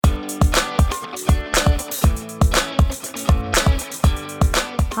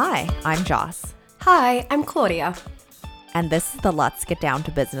Hi, I'm Joss, Hi, I'm Claudia. and this is the Let's Get Down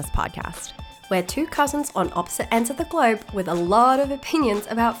to Business podcast. We're two cousins on opposite ends of the globe with a lot of opinions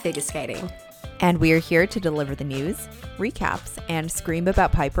about figure skating. And we are here to deliver the news, recaps, and scream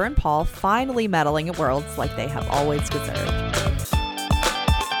about Piper and Paul finally medaling at Worlds like they have always deserved.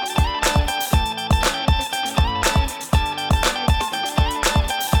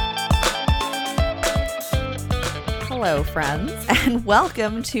 Hello, friends, and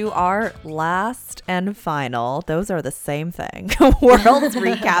welcome to our last and final, those are the same thing, Worlds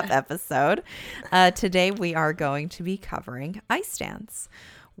recap episode. Today we are going to be covering ice dance,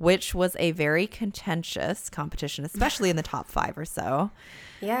 which was a very contentious competition, especially in the top 5 or so.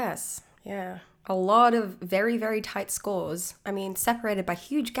 Yes, yeah. A lot of very, very tight scores. I mean, separated by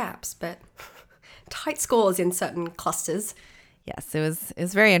huge gaps, but tight scores in certain clusters. Yes, it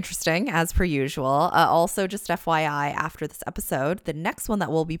was very interesting, as per usual. Also, just FYI, after this episode, the next one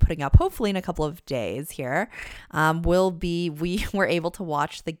that we'll be putting up, hopefully in a couple of days here, we were able to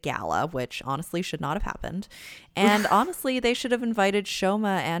watch the gala, which honestly should not have happened. And honestly, they should have invited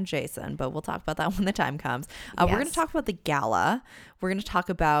Shoma and Jason, but we'll talk about that when the time comes. We're going to talk about the gala. We're going to talk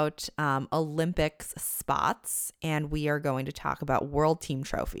about Olympics spots, and we are going to talk about World Team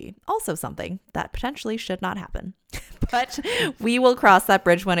Trophy, also something that potentially should not happen. But we will cross that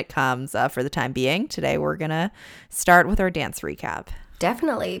bridge when it comes. For the time being, today we're going to start with our dance recap.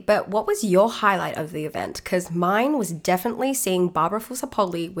 Definitely. But what was your highlight of the event? Because mine was definitely seeing Barbara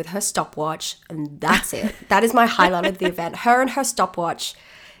Fusapoli with her stopwatch, and that's it. That is my highlight of the event. Her and her stopwatch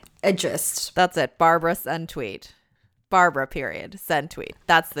are just... That's it. Barbara, send tweet. Barbara, period. Send tweet.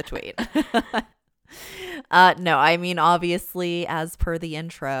 That's the tweet. No, I mean, obviously, as per the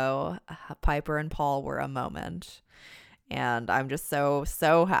intro, Piper and Paul were a moment. And I'm just so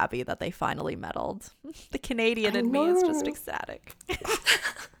happy that they finally medaled. The Canadian in me is just ecstatic.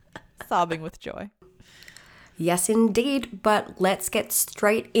 Sobbing with joy. Yes, indeed. But let's get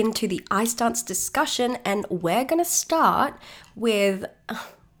straight into the ice dance discussion. And we're going to start with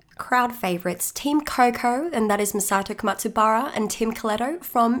crowd favorites, Team Coco, and that is Masato Komatsubara and Tim Coletto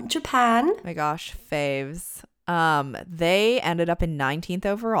from Japan. My gosh, faves. They ended up in 19th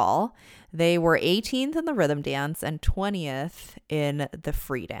overall. They were 18th in the rhythm dance and 20th in the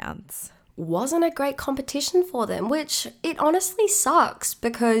free dance. Wasn't a great competition for them, which it honestly sucks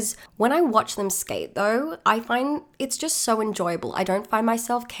because when I watch them skate though, I find it's just so enjoyable. I don't find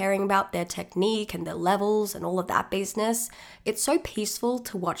myself caring about their technique and their levels and all of that business. It's so peaceful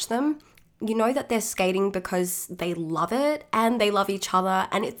to watch them. You know that they're skating because they love it and they love each other,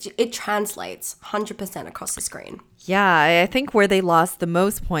 and it translates 100% across the screen. Yeah, I think where they lost the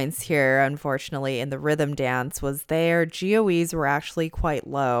most points here, unfortunately, in the rhythm dance was their GOEs were actually quite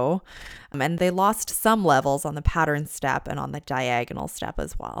low, and they lost some levels on the pattern step and on the diagonal step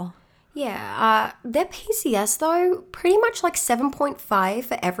as well. Yeah, their PCS though, pretty much like 7.5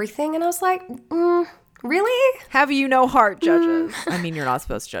 for everything, and I was like, really? Have you no heart, judges? I mean, you're not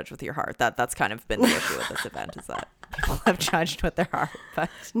supposed to judge with your heart. That's kind of been the issue with this event, is that people have judged with their heart.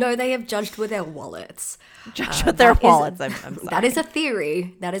 But no, they have judged with their wallets. Judged with their wallets, I'm sorry. That is a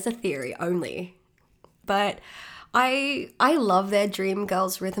theory. That is a theory only. But I love their Dream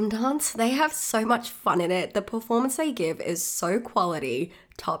Girls rhythm dance. They have so much fun in it. The performance they give is so quality,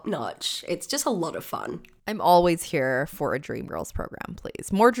 top notch. It's just a lot of fun. I'm always here for a Dream Girls program,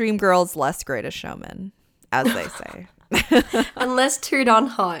 please. More Dream Girls, less Greatest Showman, as they say. Unless Too Darn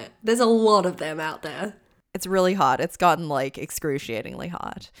Hot. There's a lot of them out there. It's really hot. It's gotten like excruciatingly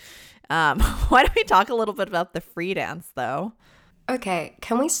hot. Why don't we talk a little bit about the free dance, though? Okay,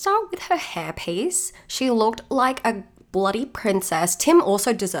 can we start with her hairpiece? She looked like a bloody princess. Tim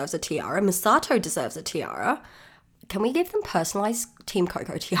also deserves a tiara. Masato deserves a tiara. Can we give them personalized Team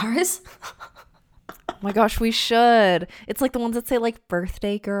Coco tiaras? Oh my gosh, we should. It's like the ones that say like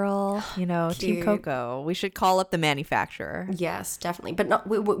birthday girl, you know, Cute. Team Coco. We should call up the manufacturer. Yes, definitely. But not,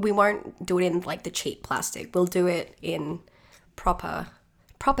 we won't do it in like the cheap plastic. We'll do it in proper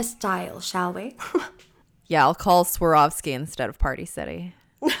style, shall we? Yeah, I'll call Swarovski instead of Party City.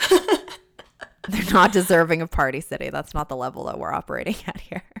 They're not deserving of Party City. That's not the level that we're operating at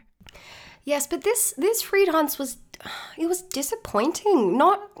here. Yes, but this free dance was disappointing.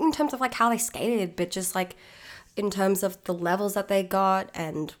 Not in terms of like how they skated, but just like in terms of the levels that they got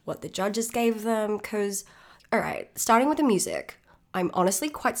and what the judges gave them. Because, all right, starting with the music, I'm honestly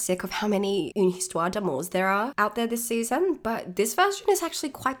quite sick of how many Une Histoire d'amour there are out there this season, but this version is actually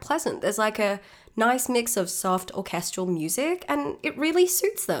quite pleasant. There's like a nice mix of soft orchestral music and it really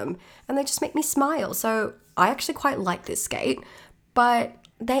suits them and they just make me smile. So I actually quite like this skate, but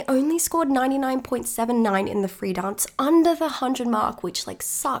they only scored 99.79 in the free dance, under the 100 mark, which like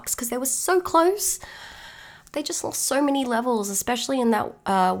sucks because they were so close. They just lost so many levels, especially in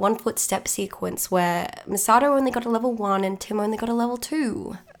that 1 foot step sequence where Misato only got a level 1 and Tim only got a level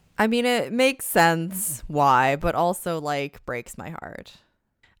 2. I mean, it makes sense why, but also like breaks my heart.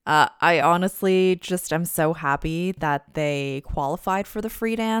 I honestly just am so happy that they qualified for the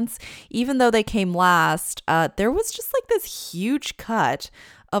free dance. Even though they came last, there was just like this huge cut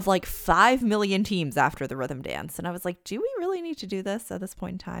of like 5 million teams after the rhythm dance. And I was like, do we really need to do this at this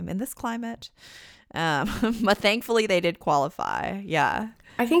point in time in this climate? But thankfully they did qualify. Yeah.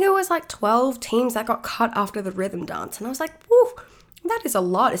 I think it was like 12 teams that got cut after the rhythm dance. And I was like, whew, that is a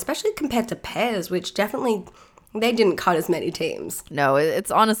lot, especially compared to pairs, which definitely they didn't cut as many teams. No,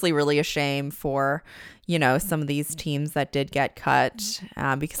 it's honestly really a shame for, some of these teams that did get cut,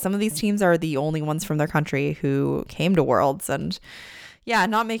 because some of these teams are the only ones from their country who came to Worlds. And yeah,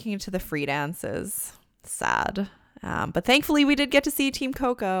 not making it to the free dance is sad. But thankfully, we did get to see Team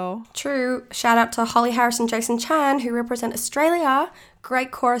Coco. True. Shout out to Holly Harris and Jason Chan, who represent Australia.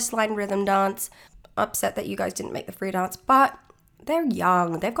 Great chorus line rhythm dance. Upset that you guys didn't make the free dance, but they're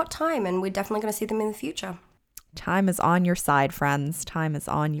young. They've got time, and we're definitely going to see them in the future. Time is on your side, friends. Time is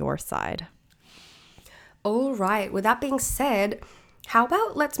on your side. All right. With that being said, how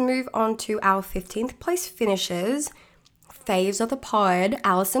about let's move on to our 15th place finishers, faves of the pod,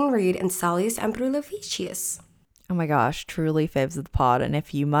 Alison Reed and Salius Ambroulavicius. Oh my gosh, truly faves of the pod. And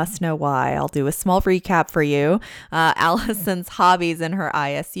if you must know why, I'll do a small recap for you. Allison's hobbies in her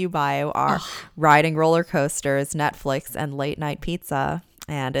ISU bio are riding roller coasters, Netflix, and late night pizza.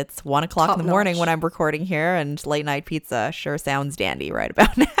 And it's 1 o'clock in the morning when I'm recording here, and late night pizza sure sounds dandy right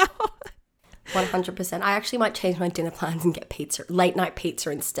about now. 100%. I actually might change my dinner plans and get pizza, late night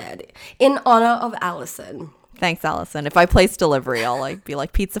pizza instead, in honor of Allison. Thanks, Allison. If I place delivery, I'll be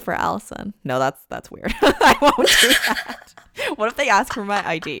like, pizza for Allison. No, that's weird. I won't do that. What if they ask for my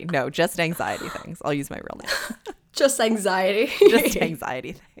ID? No, just anxiety things. I'll use my real name. Just anxiety. Just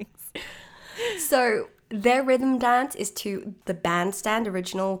anxiety things. So their rhythm dance is to the Bandstand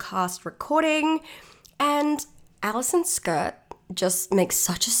original cast recording, and Allison's skirt just makes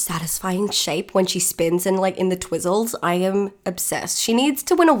such a satisfying shape when she spins and in the twizzles. I am obsessed. She needs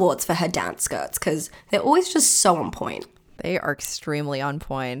to win awards for her dance skirts because they're always just so on point. They are extremely on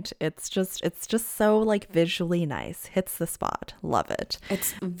point. It's just so visually nice. Hits the spot. Love it.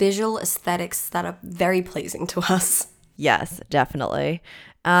 It's visual aesthetics that are very pleasing to us. Yes, definitely.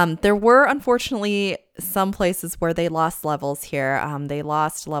 There were, unfortunately, some places where they lost levels here. They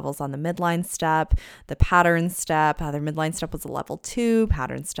lost levels on the midline step, the pattern step. Their midline step was a level 2.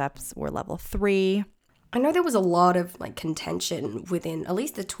 Pattern steps were level 3. I know there was a lot of contention within at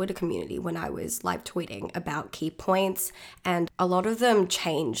least the Twitter community when I was live tweeting about key points, and a lot of them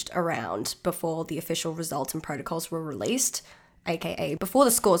changed around before the official results and protocols were released, aka before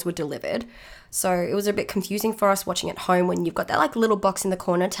the scores were delivered. So it was a bit confusing for us watching at home when you've got that little box in the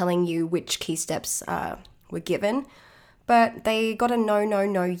corner telling you which key steps were given. But they got a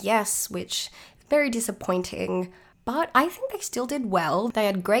no, yes, which is very disappointing. But I think they still did well. They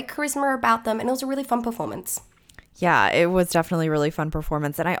had great charisma about them, and it was a really fun performance. Yeah, it was definitely a really fun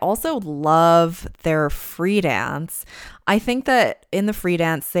performance. And I also love their free dance. I think that in the free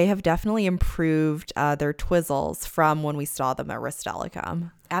dance, they have definitely improved their twizzles from when we saw them at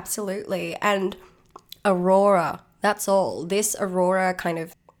Ristelicum. Absolutely. And Aurora, that's all. This Aurora kind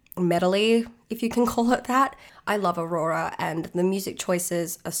of medley, if you can call it that. I love Aurora, and the music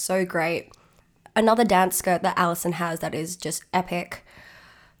choices are so great. Another dance skirt that Allison has that is just epic.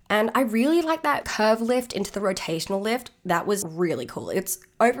 And I really like that curve lift into the rotational lift. That was really cool.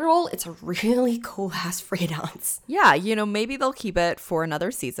 Overall, it's a really cool ass free dance. Yeah, maybe they'll keep it for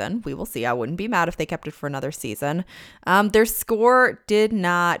another season. We will see. I wouldn't be mad if they kept it for another season. Their score did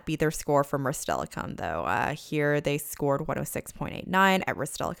not beat their score from Ristelicum, though. Here they scored 106.89. At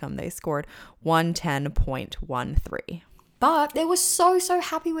Ristelicum, they scored 110.13. But they were so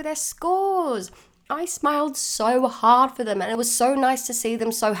happy with their scores. I smiled so hard for them, and it was so nice to see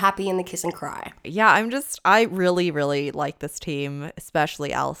them so happy in the kiss and cry. Yeah, I really, really like this team,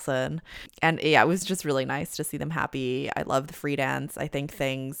 especially Allison. And yeah, it was just really nice to see them happy. I love the free dance. I think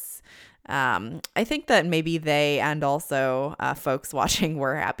that maybe they and also folks watching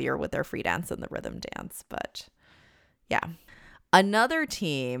were happier with their free dance and the rhythm dance. But yeah. Another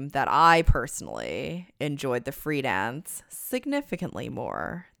team that I personally enjoyed the free dance significantly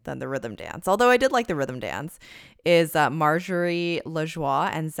more than the rhythm dance, although I did like the rhythm dance, is Marjorie Lajoie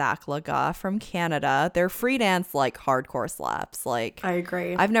and Zach Laga from Canada. Their free dance, like, hardcore slaps. Like, I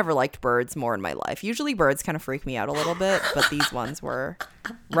agree. I've never liked birds more in my life. Usually birds kind of freak me out a little bit, but these ones were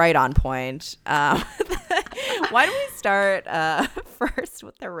right on point. Why don't we start first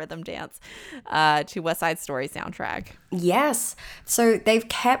with their rhythm dance to West Side Story soundtrack? Yes. So they've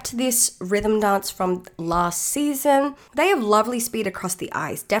kept this rhythm dance from last season. They have lovely speed across the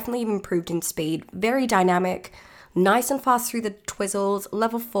ice, definitely improved in speed, very dynamic, nice and fast through the twizzles,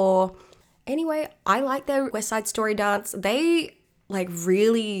 level 4. Anyway, I like their West Side Story dance. They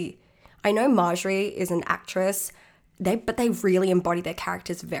really, I know Marjorie is an actress, but they really embody their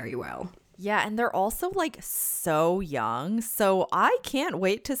characters very well. Yeah, and they're also like so young. So I can't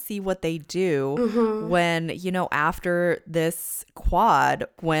wait to see what they do when, after this quad,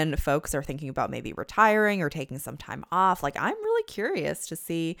 when folks are thinking about maybe retiring or taking some time off. Like, I'm really curious to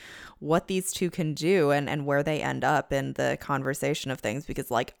see what these two can do and where they end up in the conversation of things, because,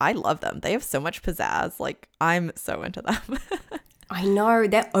 like, I love them. They have so much pizzazz. Like, I'm so into them. I know,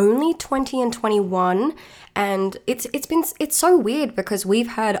 they're only 20 and 21, and it's so weird because we've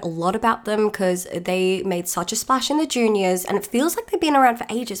heard a lot about them because they made such a splash in the juniors, and it feels like they've been around for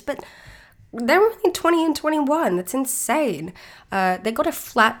ages, but they're only 20 and 21. That's insane. They got a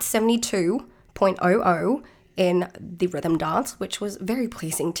flat 72.00 in the rhythm dance, which was very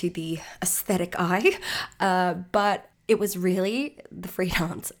pleasing to the aesthetic eye, but it was really the free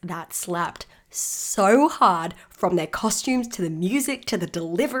dance that slapped so hard, from their costumes to the music to the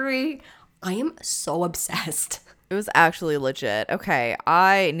delivery. I am so obsessed. It was actually legit. Okay,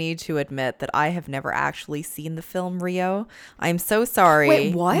 I need to admit that I have never actually seen the film Rio. I'm so sorry.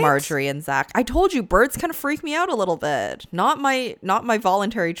 Wait, what? Marjorie and Zach. I told you, birds kind of freak me out a little bit. Not my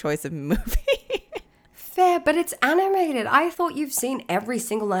voluntary choice of movie. Fair, but it's animated. I thought you've seen every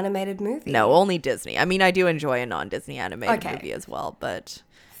single animated movie. No, only Disney. I mean, I do enjoy a non-Disney animated movie as well, but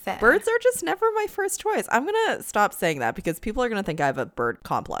fair. Birds are just never my first choice. I'm gonna stop saying that because people are gonna think I have a bird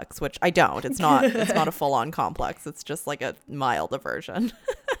complex, which I don't. It's not. It's not a full-on complex. It's just like a mild aversion.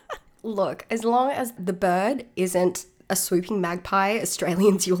 Look, as long as the bird isn't a swooping magpie,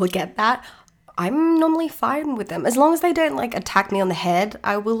 Australians, you will get that. I'm normally fine with them. As long as they don't attack me on the head,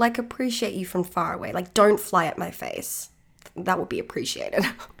 I will appreciate you from far away. Don't fly at my face. That would be appreciated.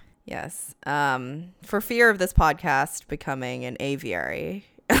 Yes. For fear of this podcast becoming an aviary,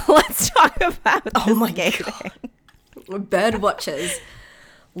 let's talk about skating. Bird watchers.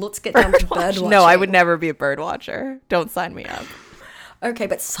 Let's get down to bird watching. No, I would never be a bird watcher. Don't sign me up. Okay,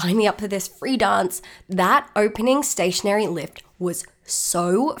 but sign me up for this free dance. That opening stationary lift was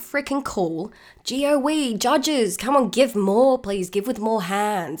so freaking cool. GOE, judges, come on, give more, please. Give with more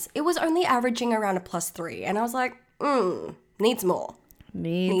hands. It was only averaging around a +3. And I was like, needs more.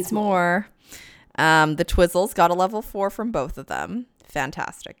 Needs more. The Twizzles got a level 4 from both of them.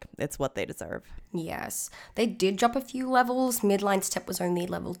 Fantastic. It's what they deserve. Yes. They did drop a few levels. Midline step was only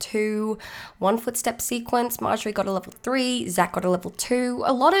level 2. 1 foot step sequence, Marjorie got a level 3. Zach got a level 2.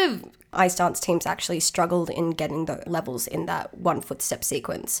 A lot of ice dance teams actually struggled in getting the levels in that 1 foot step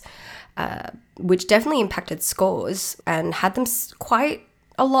sequence, which definitely impacted scores and had them quite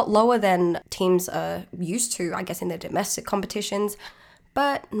a lot lower than teams are used to, I guess, in their domestic competitions.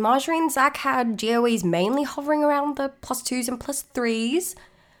 But Marjorie and Zach had GOEs mainly hovering around the +2s and +3s.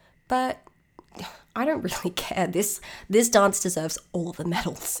 But I don't really care. This dance deserves all the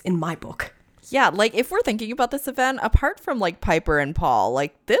medals in my book. Yeah, if we're thinking about this event, apart from Piper and Paul,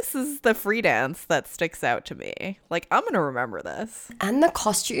 this is the free dance that sticks out to me. I'm going to remember this. And the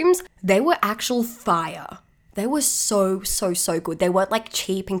costumes, they were actual fire. They were so good. They weren't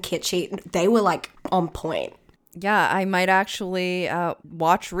cheap and kitschy. They were on point. Yeah, I might actually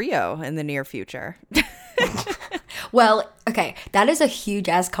watch Rio in the near future. Well, okay, that is a huge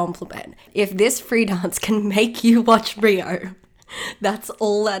ass compliment. If this free dance can make you watch Rio, that's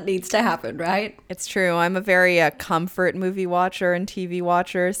all that needs to happen, right? It's true. I'm a very comfort movie watcher and TV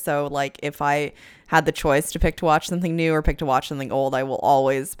watcher. So if I had the choice to pick to watch something new or pick to watch something old, I will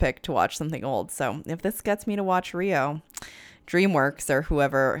always pick to watch something old. So if this gets me to watch Rio, DreamWorks or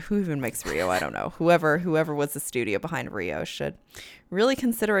who even makes Rio, I don't know. Whoever was the studio behind Rio should really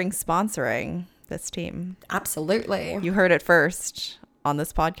considering sponsoring this team. Absolutely. You heard it first on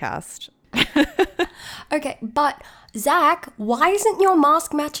this podcast. Okay, but Zach, why isn't your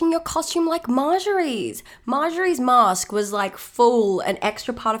mask matching your costume like Marjorie's? Marjorie's mask was full, an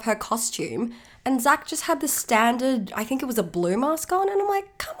extra part of her costume, and Zach just had the standard, I think it was a blue mask on, and I'm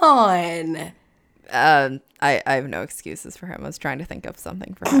like, come on. I have no excuses for him. I was trying to think of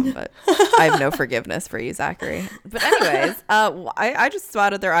something for him, but I have no forgiveness for you, Zachary. But anyways, I just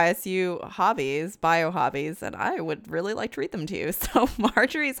spotted their ISU hobbies, bio hobbies, and I would really like to read them to you. So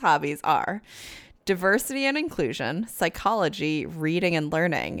Marjorie's hobbies are diversity and inclusion, psychology, reading and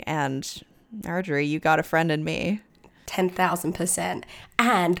learning. And Marjorie, you got a friend in me. 10,000%.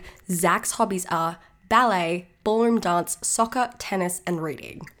 And Zach's hobbies are ballet, ballroom dance, soccer, tennis, and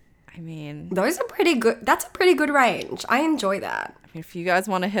reading. I mean, those are pretty good. That's a pretty good range. I enjoy that. If you guys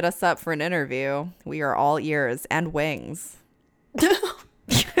want to hit us up for an interview, we are all ears and wings.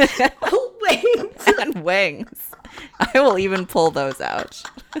 Wings. And wings. I will even pull those out.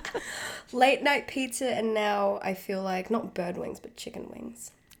 Late night pizza, and now I feel like not bird wings, but chicken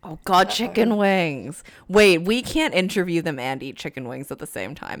wings. Oh God, chicken wings. Wait, we can't interview them and eat chicken wings at the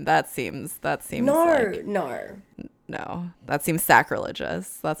same time. That seems No, that seems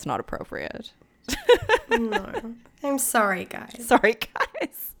sacrilegious. That's not appropriate. No. I'm sorry, guys. Sorry,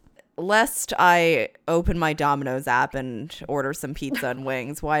 guys. Lest I open my Domino's app and order some pizza and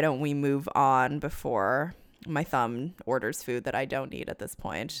wings, why don't we move on before my thumb orders food that I don't need at this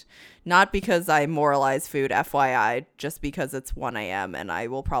point? Not because I moralize food, FYI, just because it's 1 a.m. and I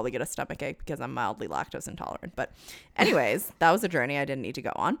will probably get a stomachache because I'm mildly lactose intolerant. But anyways, that was a journey I didn't need to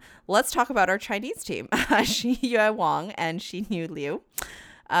go on. Let's talk about our Chinese team. Xi Yue Wang and Xinyu Liu.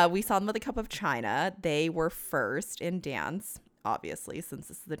 We saw them with a cup of China. They were first in dance, obviously, since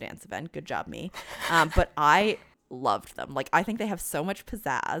this is the dance event. Good job, me. But I loved them. Like, I think they have so much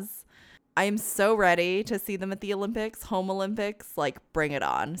pizzazz. I am so ready to see them at the Olympics, home Olympics. Like, bring it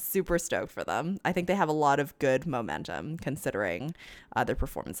on. Super stoked for them. I think they have a lot of good momentum considering their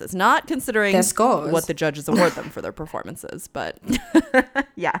performances. Not considering their scores, what the judges award them for their performances, but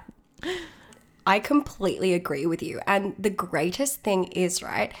yeah. I completely agree with you. And the greatest thing is,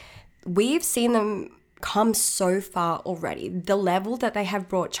 right, we've seen them come so far already. The level that they have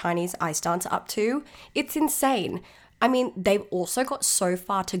brought Chinese ice dance up to, it's insane. I mean, they've also got so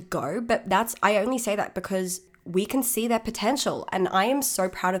far to go, but I only say that because we can see their potential, and I am so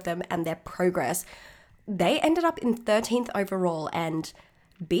proud of them and their progress. They ended up in 13th overall and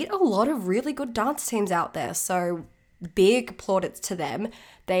beat a lot of really good dance teams out there, so big plaudits to them.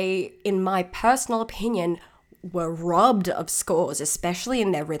 They, in my personal opinion, were robbed of scores, especially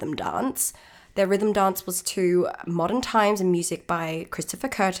in their rhythm dance. Their rhythm dance was to Modern Times and music by Christopher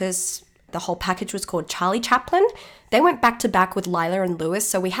Curtis. The whole package was called Charlie Chaplin. They went back to back with Lila and Lewis,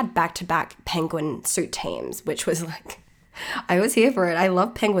 so we had back to back penguin suit teams, which was like, I was here for it. I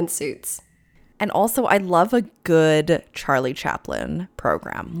love penguin suits. And also, I love a good Charlie Chaplin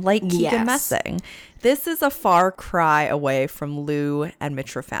program, like Keegan Messing. This is a far cry away from Lou and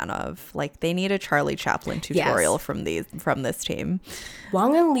Mitrofanov. Like, they need a Charlie Chaplin tutorial from this team.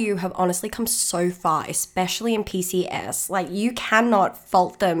 Wang and Liu have honestly come so far, especially in PCS. Like, you cannot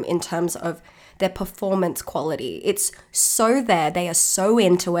fault them in terms of their performance quality. It's so there. They are so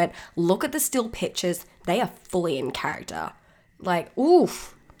into it. Look at the still pictures. They are fully in character. Like,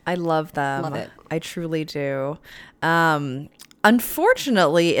 oof. I love them. Love it. I truly do.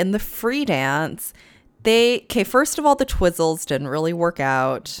 Unfortunately, in the free dance, first of all, the Twizzles didn't really work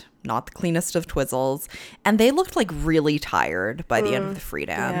out. Not the cleanest of Twizzles. And they looked like really tired by the end of the free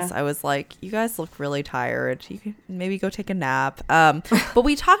dance. Yeah. I was like, you guys look really tired. You could maybe go take a nap. But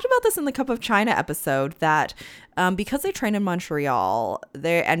we talked about this in the Cup of China episode that because they train in Montreal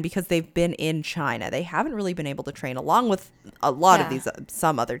and because they've been in China, they haven't really been able to train along with a lot of these,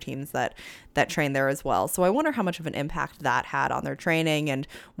 some other teams that train there as well. So I wonder how much of an impact that had on their training and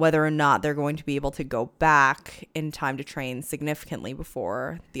whether or not they're going to be able to go back in time to train significantly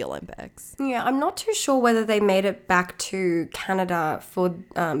before the Olympics. Yeah, I'm not too sure whether they made it back to Canada for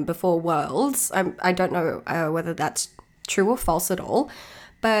before Worlds. I don't know whether that's true or false at all.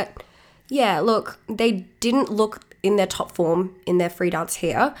 But yeah, look, they didn't look in their top form in their free dance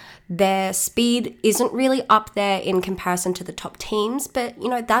here. Their speed isn't really up there in comparison to the top teams, but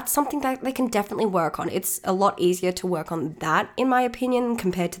that's something that they can definitely work on. It's a lot easier to work on that, in my opinion,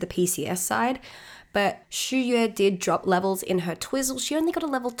 compared to the PCS side. But Xu Yue did drop levels in her Twizzle. She only got a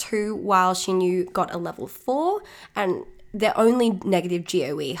level 2 while Xinyu got a level 4, and their only negative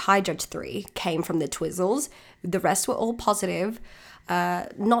GOE, High Judge 3, came from the Twizzles. The rest were all positive.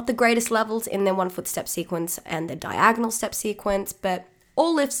 Not the greatest levels in their 1-foot step sequence and the diagonal step sequence, but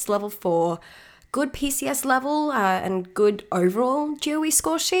all lifts level 4, good PCS level, and good overall GOE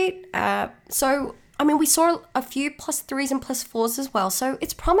score sheet. So, I mean, we saw a few +3s and +4s as well, so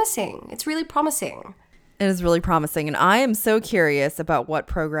it's promising. It's really promising. It is really promising. And I am so curious about what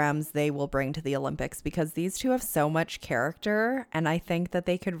programs they will bring to the Olympics because these two have so much character. And I think that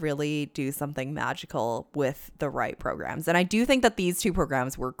they could really do something magical with the right programs. And I do think that these two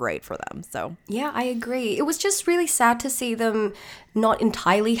programs were great for them. So, yeah, I agree. It was just really sad to see them not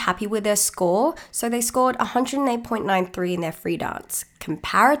entirely happy with their score. So they scored 108.93 in their free dance.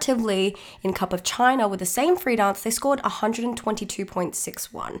 Comparatively, in Cup of China with the same free dance, they scored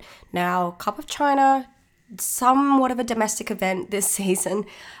 122.61. Now, Cup of China, somewhat of a domestic event this season,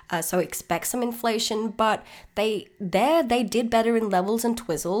 so expect some inflation, but they did better in levels and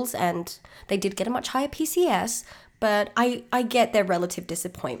twizzles, and they did get a much higher PCS, but I get their relative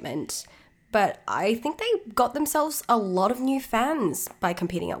disappointment. But I think they got themselves a lot of new fans by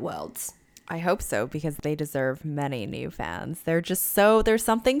competing at Worlds. I hope so, because they deserve many new fans. There's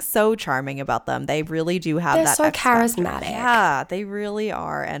something so charming about them. They really do have They're that so X factor. charismatic. Yeah, they really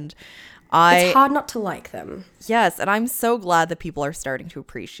are. And it's hard not to like them. Yes, and I'm so glad that people are starting to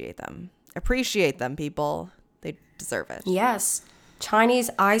appreciate them. Appreciate them, people. They deserve it. Yes. Chinese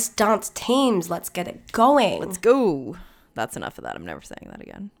ice dance teams, let's get it going. Let's go. That's enough of that. I'm never saying that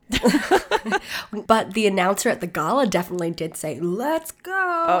again. But the announcer at the gala definitely did say, let's go.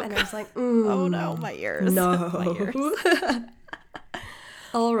 Oh, and I was like, oh no, my ears. No. My ears.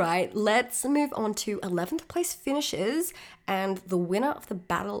 All right, let's move on to 11th place finishes and the winner of the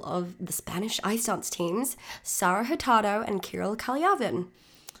battle of the Spanish ice dance teams, Sara Hurtado and Kirill Kalyavin.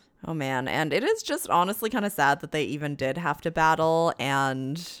 Oh man, and it is just honestly kind of sad that they even did have to battle,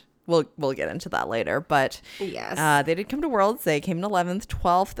 and we'll get into that later. But yes, they did come to Worlds. They came in 11th,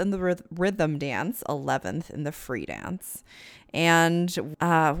 12th in the rhythm dance, 11th in the free dance. And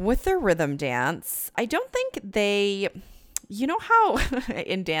with their rhythm dance, I don't think they... You know how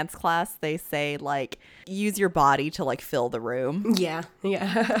in dance class they say, like, use your body to, like, fill the room? Yeah.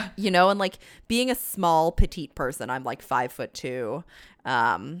 You know, and, like, being a small, petite person, I'm, like, 5'2",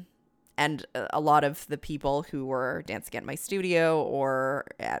 and a lot of the people who were dancing at my studio or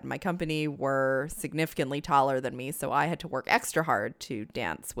at my company were significantly taller than me, so I had to work extra hard to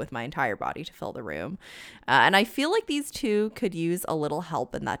dance with my entire body to fill the room. And I feel like these two could use a little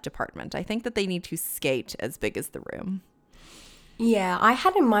help in that department. I think that they need to skate as big as the room. Yeah, I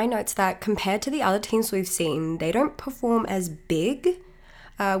had in my notes that compared to the other teams we've seen, they don't perform as big,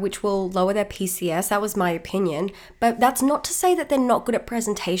 which will lower their PCS. That was my opinion. But that's not to say that they're not good at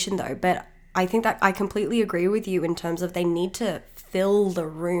presentation, though. But I think that I completely agree with you in terms of they need to fill the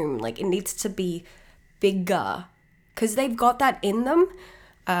room. Like, it needs to be bigger because they've got that in them.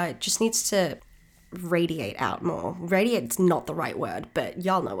 It just needs to radiate out more. Radiate's not the right word, but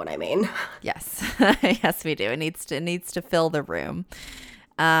y'all know what I mean. Yes. Yes, we do. It needs to fill the room.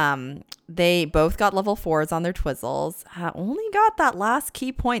 They both got level 4s on their twizzles. Only got that last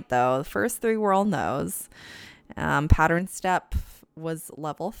key point though. The first 3 were all no's. Pattern step was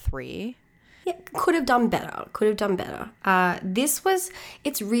level 3. Yeah, could have done better.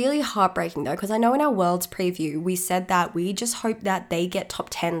 It's really heartbreaking though, because I know in our Worlds preview, we said that we just hope that they get top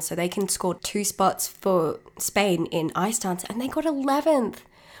 10 so they can score 2 spots for Spain in ice dance, and they got 11th,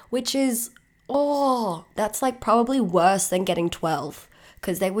 which is, that's like probably worse than getting 12,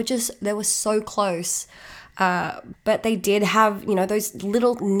 because they were so close. But they did have, those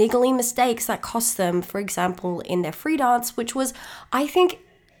little niggly mistakes that cost them, for example, in their free dance, which was, I think,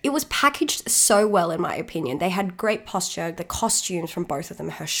 it was packaged so well, in my opinion. They had great posture, the costumes from both of them.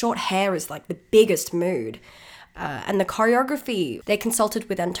 Her short hair is like the biggest mood. And the choreography, they consulted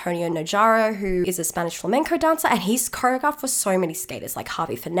with Antonio Najaro, who is a Spanish flamenco dancer, and he's choreographed for so many skaters like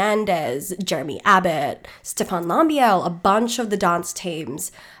Javi Fernandez, Jeremy Abbott, Stefan Lambiel, a bunch of the dance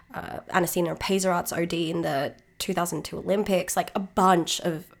teams, Anasina Pazarats OD in the 2002 Olympics, like a bunch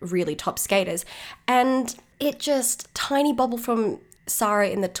of really top skaters. And it just, tiny bubble from Sara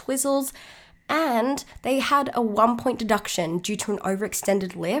in the twizzles, and they had a 1-point deduction due to an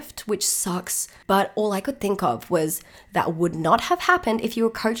overextended lift, which sucks. But all I could think of was that would not have happened if you were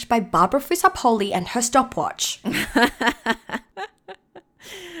coached by Barbara Fusapoli and her stopwatch.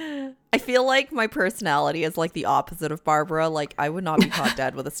 I feel like my personality is like the opposite of Barbara. Like, I would not be caught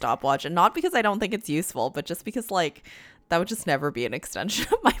dead with a stopwatch, and not because I don't think it's useful, but just because, like, that would just never be an extension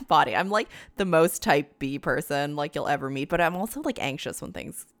of my body. I'm like the most type B person like you'll ever meet, but I'm also like anxious when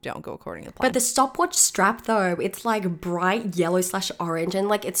things don't go according to plan. But the stopwatch strap though, it's like bright yellow/orange, and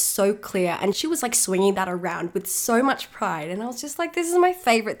like it's so clear, and she was like swinging that around with so much pride, and I was just like, this is my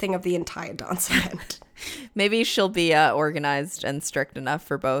favorite thing of the entire dance event. Maybe she'll be organized and strict enough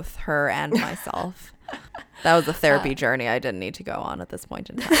for both her and myself. That was a therapy journey I didn't need to go on at this point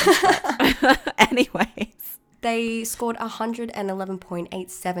in time. Anyways. They scored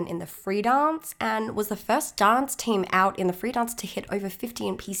 111.87 in the free dance and was the first dance team out in the free dance to hit over 50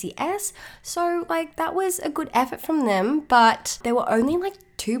 in PCS. So, like, that was a good effort from them, but they were only like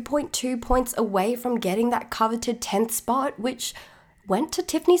 2.2 points away from getting that coveted 10th spot, which went to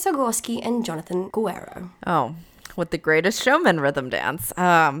Tiffany Zagorski and Jonathan Guerrero. Oh, with the Greatest Showman rhythm dance.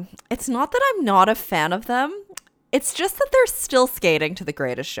 It's not that I'm not a fan of them. It's just that they're still skating to the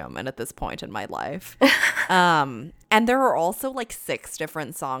Greatest Showman at this point in my life. And there are also like 6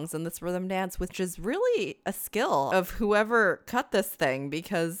 different songs in this rhythm dance, which is really a skill of whoever cut this thing,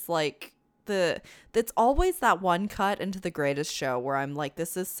 because like it's always that one cut into the Greatest Show where I'm like,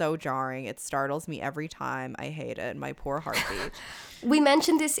 this is so jarring. It startles me every time. I hate it. My poor heartbeat. We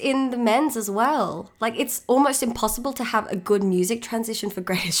mentioned this in the men's as well. Like, it's almost impossible to have a good music transition for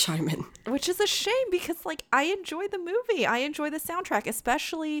Greatest Showman. Which is a shame because, like, I enjoy the movie. I enjoy the soundtrack,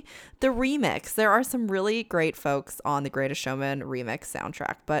 especially the remix. There are some really great folks on the Greatest Showman remix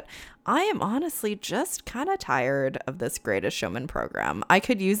soundtrack, but I am honestly just kind of tired of this Greatest Showman program. I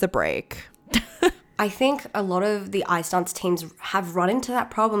could use a break. I think a lot of the ice dance teams have run into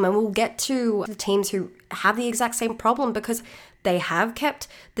that problem, and we'll get to the teams who have the exact same problem because they have kept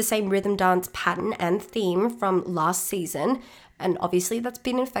the same rhythm dance pattern and theme from last season, and obviously that's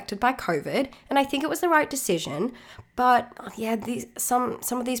been infected by COVID, and I think it was the right decision. But yeah, some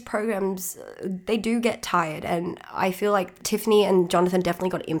of these programs, they do get tired, and I feel like Tiffany and Jonathan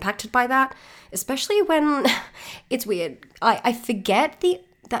definitely got impacted by that, especially when it's weird. I forget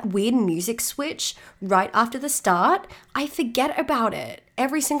that weird music switch right after the start. I forget about it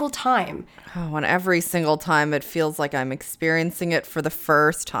every single time. Oh, and every single time it feels like I'm experiencing it for the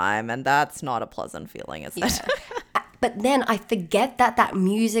first time, and that's not a pleasant feeling, is it? But then I forget that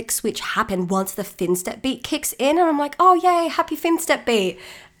music switch happened once the Finstep beat kicks in, and I'm like, oh yay, happy Finstep beat.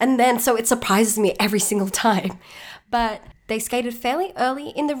 And then so it surprises me every single time. But they skated fairly early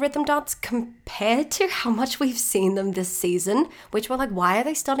in the rhythm dance compared to how much we've seen them this season, which we're like, why are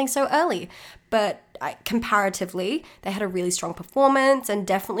they starting so early? But comparatively, they had a really strong performance and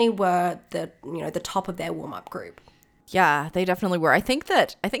definitely were the top of their warm-up group. Yeah, they definitely were. I think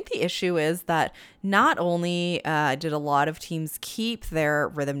the issue is that not only did a lot of teams keep their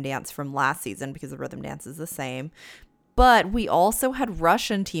rhythm dance from last season because the rhythm dance is the same, but we also had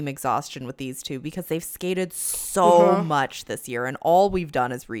Russian team exhaustion with these two because they've skated so much this year, and all we've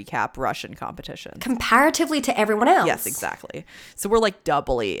done is recap Russian competitions. Comparatively to everyone else. Yes, exactly. So we're like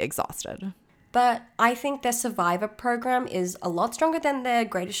doubly exhausted. But I think their Survivor program is a lot stronger than their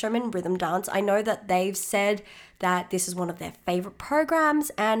Greatest Showman rhythm dance. I know that they've said that this is one of their favorite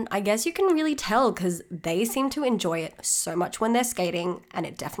programs, and I guess you can really tell because they seem to enjoy it so much when they're skating, and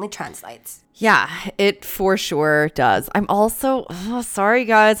it definitely translates. Yeah, it for sure does. I'm also, sorry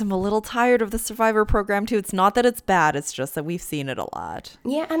guys, I'm a little tired of the Survivor program too. It's not that it's bad, it's just that we've seen it a lot.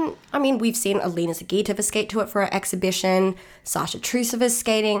 Yeah, and I mean, we've seen Alina Zagitova skate to it for an exhibition, Sasha Trusova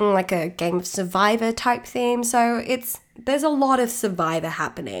skating like a Game of Survivor type theme, so there's a lot of Survivor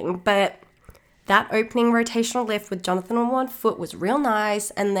happening, but that opening rotational lift with Jonathan on one foot was real nice,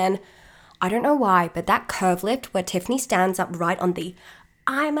 and then, I don't know why, but that curve lift where Tiffany stands up right on the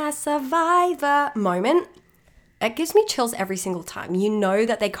I'm a survivor moment, it gives me chills every single time. You know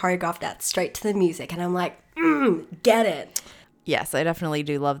that they choreographed that straight to the music, and I'm like, get it. Yes, I definitely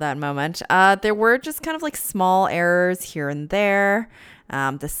do love that moment. There were just kind of like small errors here and there.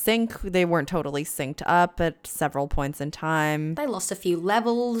 The sync, they weren't totally synced up at several points in time. They lost a few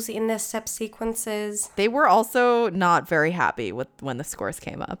levels in their step sequences. They were also not very happy with when the scores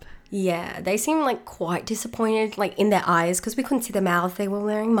came up. Yeah, they seemed like quite disappointed, like in their eyes, because we couldn't see their mouth. They were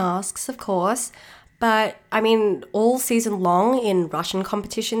wearing masks, of course. But, I mean, all season long in Russian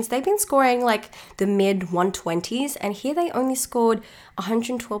competitions, they've been scoring like the mid 120s, and here they only scored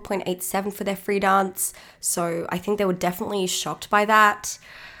 112.87 for their free dance. So I think they were definitely shocked by that.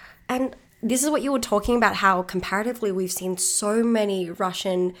 And this is what you were talking about, how comparatively we've seen so many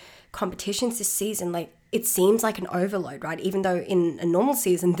Russian competitions this season. Like, it seems like an overload, right? Even though in a normal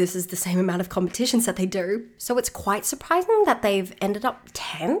season, this is the same amount of competitions that they do. So it's quite surprising that they've ended up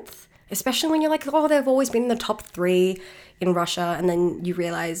 10th. Especially when you're like, oh, they've always been in the top 3 in Russia. And then you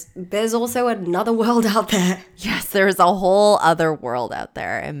realize there's also another world out there. Yes, there's a whole other world out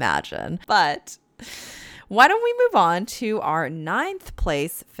there. Imagine. But why don't we move on to our 9th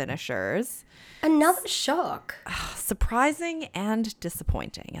place finishers? Another shock. Surprising and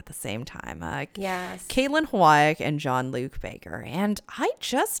disappointing at the same time. Yes. Caitlin Hawaii and Jean-Luc Baker. And I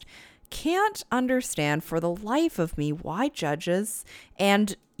just can't understand for the life of me why judges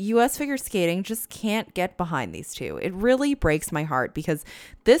and U.S. figure skating just can't get behind these two. It really breaks my heart because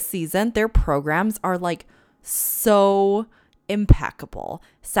this season their programs are like so impeccable.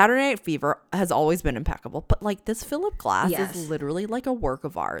 Saturday Night Fever has always been impeccable, but like this Philip Glass is literally like a work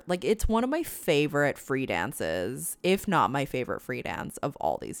of art. Like it's one of my favorite free dances, if not my favorite free dance of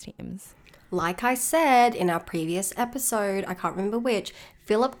all these teams. Like I said in our previous episode, I can't remember which,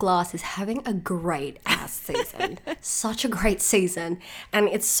 Philip Glass is having a great ass season. Such a great season. And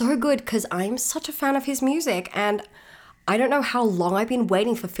it's so good because I'm such a fan of his music, and I don't know how long I've been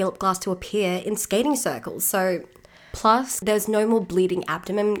waiting for Philip Glass to appear in skating circles. So, plus, there's no more bleeding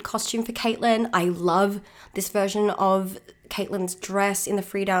abdomen costume for Caitlin. I love this version of Caitlin's dress in the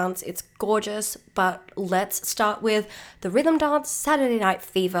free dance. It's gorgeous, but let's start with the rhythm dance, Saturday Night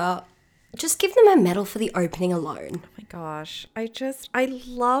Fever. Just give them a medal for the opening alone. Oh my gosh. I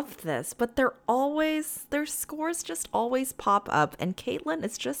love this, but their scores just always pop up, and Caitlin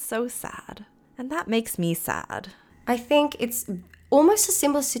is just so sad. And that makes me sad. I think it's almost a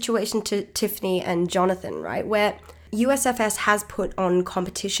similar situation to Tiffany and Jonathan, right? Where USFS has put on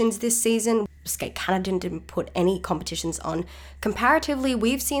competitions this season. Skate Canada didn't put any competitions on. Comparatively,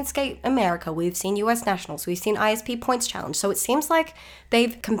 we've seen Skate America, we've seen US Nationals, we've seen ISP Points Challenge. So it seems like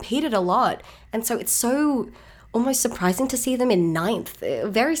they've competed a lot. And so it's so almost surprising to see them in ninth. A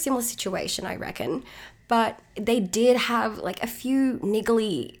very similar situation, I reckon. But they did have like a few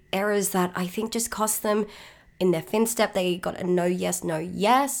niggly errors that I think just cost them. In their fin step, they got a no,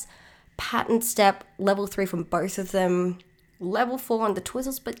 yes. Pattern step, level 3 from both of them. Level 4 on the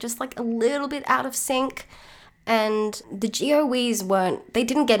twizzles, but just like a little bit out of sync. And the GOEs they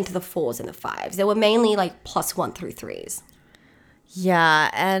didn't get into the 4s and the 5s. They were mainly like +1 through 3s. Yeah,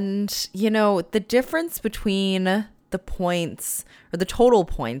 and the difference between the points, or the total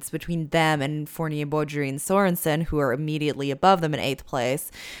points between them and Fournier, Baudry, and Sorensen, who are immediately above them in 8th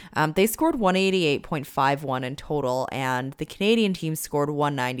place, they scored 188.51 in total, and the Canadian team scored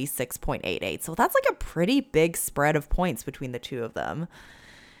 196.88. So that's like a pretty big spread of points between the two of them.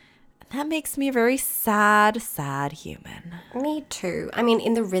 And that makes me a very sad human. Me too. I mean,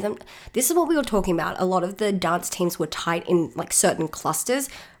 in the rhythm, this is what we were talking about. A lot of the dance teams were tight in like certain clusters.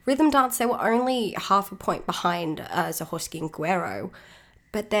 Rhythm dance, they were only half a point behind Zahorsky and Guerrero.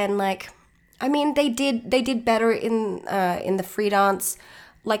 But then, they did better in the free dance.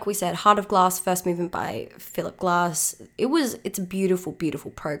 Like we said, Heart of Glass, first movement by Philip Glass. It's a beautiful,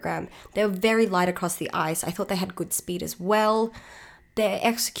 beautiful program. They were very light across the ice. I thought they had good speed as well. Their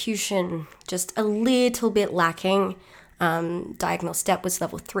execution, just a little bit lacking. Diagonal step was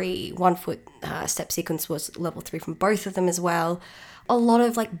level 3. 1 foot step sequence was level 3 from both of them as well. A lot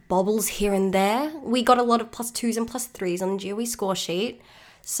of bobbles here and there. We got a lot of +2s and +3s on the GOE score sheet.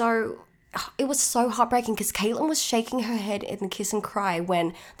 So it was so heartbreaking because Caitlin was shaking her head in kiss and cry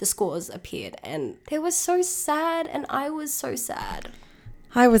when the scores appeared. And they were so sad, and I was so sad.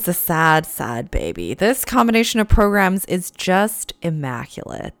 I was a sad baby. This combination of programs is just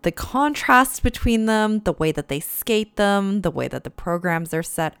immaculate. The contrast between them, the way that they skate them, the way that the programs are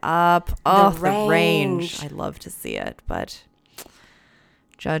set up. Oh, the range. I love to see it, but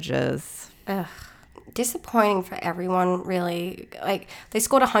judges. Ugh. Disappointing for everyone, really. They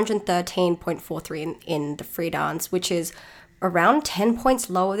scored 113.43 in the free dance, which is around 10 points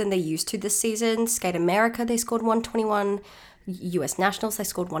lower than they used to this season. Skate America, they scored 121. US Nationals, they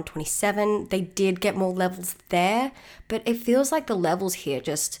scored 127. They did get more levels there, but it feels like the levels here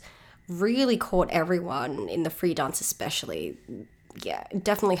just really caught everyone in the free dance especially. Yeah, it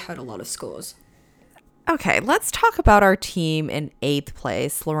definitely hurt a lot of scores. Okay, let's talk about our team in 8th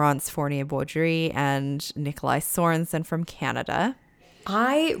place, Laurence Fournier-Baudry and Nikolai Sorensen from Canada.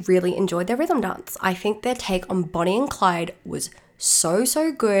 I really enjoyed their rhythm dance. I think their take on Bonnie and Clyde was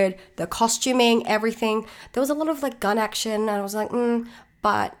so good. The costuming, everything. There was a lot of gun action, and I was like,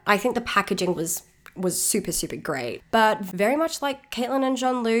 but I think the packaging was super great. But very much like Caitlin and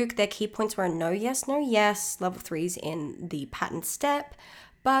Jean-Luc, their key points were no yes, level 3s in the pattern step.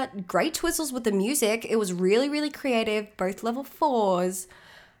 But great twizzles with the music. It was really creative, both level 4s.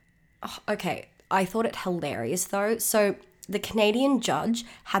 Oh, okay, I thought it hilarious though. So the Canadian judge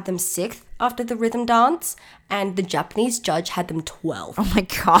had them 6th after the rhythm dance, and the Japanese judge had them 12th. Oh my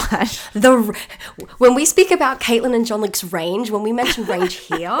gosh. When we speak about Caitlin and Jean-Luc's range, when we mention range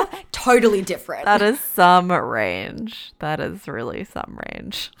here, totally different. That is some range. That is really some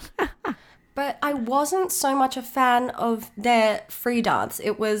range. But I wasn't so much a fan of their free dance.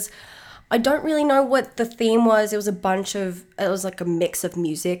 I don't really know what the theme was. It was like a mix of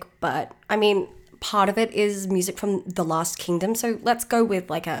music, but I mean, part of it is music from The Last Kingdom. So let's go with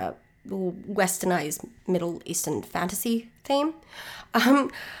a westernized Middle Eastern fantasy theme.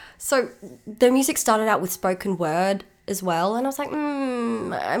 So the music started out with spoken word as well. And I was like,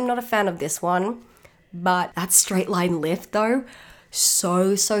 I'm not a fan of this one. But that straight line lift though,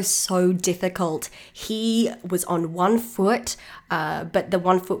 so difficult. He was on one foot, but the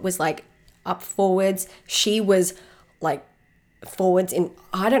one foot was like up forwards. She was like forwards in,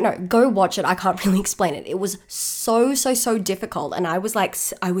 I don't know, go watch it. I can't really explain it. It was so difficult. And I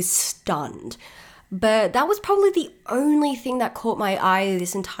was stunned. But that was probably the only thing that caught my eye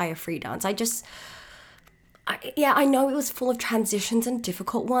this entire free dance. I know it was full of transitions and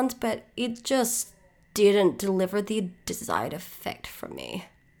difficult ones, but it just didn't deliver the desired effect for me.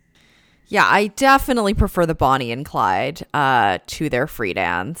 Yeah, I definitely prefer the Bonnie and Clyde to their free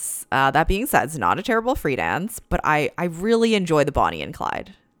dance. That being said, it's not a terrible free dance, but I really enjoy the Bonnie and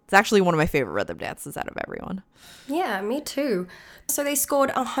Clyde. It's actually one of my favorite rhythm dances out of everyone. Yeah, me too. So they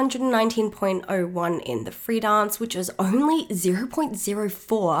scored 119.01 in the free dance, which was only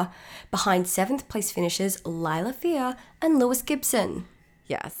 0.04 behind 7th place finishers Lila Fia and Lewis Gibson.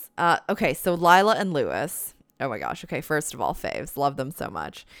 Yes. Okay, so Lila and Lewis. Oh my gosh. Okay, first of all, faves. Love them so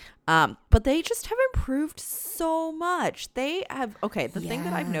much. But they just have improved so much. They have, okay, the thing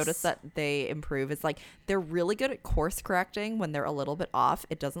that I've noticed that they improve is like they're really good at course correcting when they're a little bit off.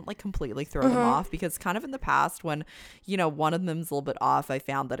 It doesn't like completely throw them off, because kind of in the past when, you know, one of them's a little bit off, I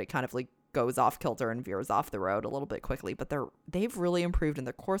found that it kind of like goes off kilter and veers off the road a little bit quickly. But they've really improved in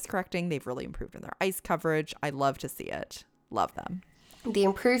their course correcting. They've really improved in their ice coverage. I love to see it. Love them. The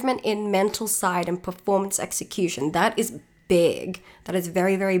improvement in mental side and performance execution, that is big. That is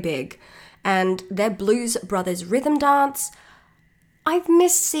very, very big. And their Blues Brothers rhythm dance, I've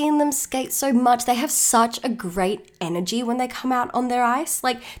missed seeing them skate so much. They have such a great energy when they come out on their ice.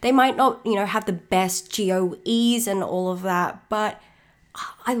 Like, they might not, you know, have the best GOEs and all of that, but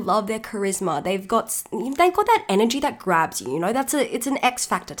I love their charisma. They've got that energy that grabs you, you know? It's an X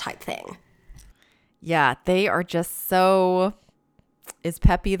Factor type thing. Yeah, they are just so... Is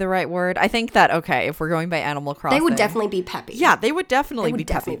peppy the right word? I think that, okay, if we're going by Animal Crossing, they would definitely be peppy. Yeah, they would definitely be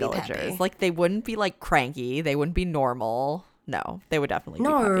peppy villagers. Peppy. Like, they wouldn't be like cranky. They wouldn't be normal. No, they would definitely be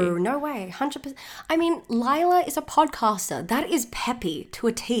peppy. No way. 100%. I mean, Lila is a podcaster. That is peppy to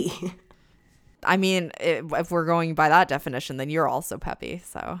a T. I mean, if we're going by that definition, then you're also peppy,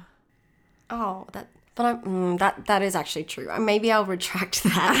 so. Oh, that is actually true. Maybe I'll retract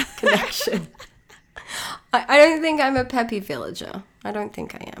that connection. I don't think I'm a peppy villager. I don't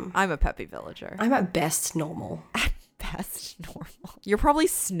think I am. I'm a peppy villager. I'm at best normal. At best normal. You're probably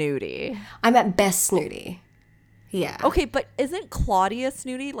snooty. I'm at best snooty. Yeah. Okay, but isn't Claudia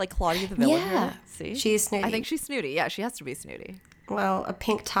snooty? Like Claudia the villager? Yeah. See? She's snooty. I think she's snooty. Yeah, she has to be snooty. Well, a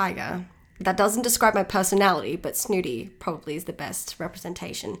pink tiger. That doesn't describe my personality, but snooty probably is the best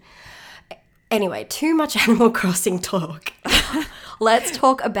representation. Anyway, too much Animal Crossing talk. Let's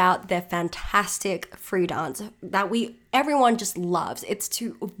talk about their fantastic free dance that everyone just loves. It's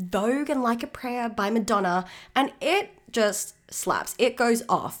to Vogue and Like a Prayer by Madonna, and it just slaps. It goes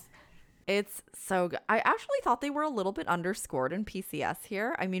off. It's so good. I actually thought they were a little bit underscored in PCS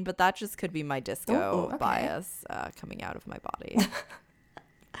here. I mean, but that just could be my disco bias coming out of my body.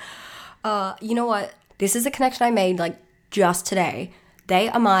 You know what? This is a connection I made like just today. They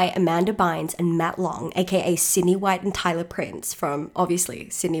are my Amanda Bynes and Matt Long, aka Sydney White and Tyler Prince from, obviously,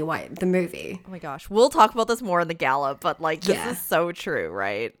 Sydney White, the movie. Oh my gosh. We'll talk about this more in the gala, but like, this is so true,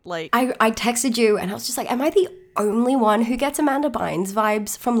 right? Like, I texted you and I was just like, am I the only one who gets Amanda Bynes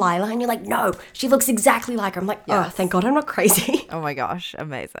vibes from Lila? And you're like, no, she looks exactly like her. I'm like, oh, thank God I'm not crazy. Oh my gosh,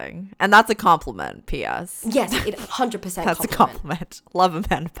 amazing. And that's a compliment, P.S. Yes, 100% That's a compliment. Love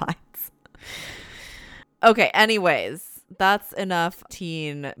Amanda Bynes. Okay, anyways. That's enough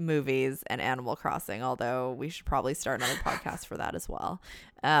teen movies and Animal Crossing, although we should probably start another podcast for that as well.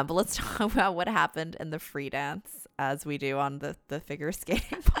 But let's talk about what happened in the free dance, as we do on the figure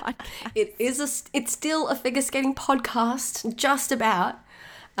skating podcast. It's still a figure skating podcast, just about.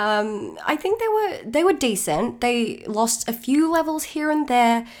 I think they were decent. They lost a few levels here and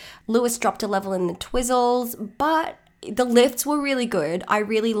there. Lewis dropped a level in the Twizzles, but the lifts were really good. I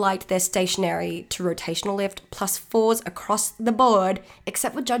really liked their stationary to rotational lift, +4s across the board,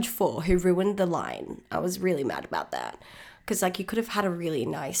 except for Judge 4, who ruined the line. I was really mad about that. Because, like, you could have had a really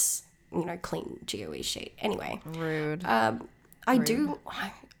nice, you know, clean GOE sheet. Anyway. Rude.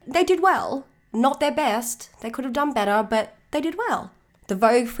 They did well. Not their best. They could have done better, but they did well. The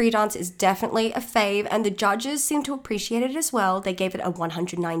Vogue free dance is definitely a fave, and the judges seem to appreciate it as well. They gave it a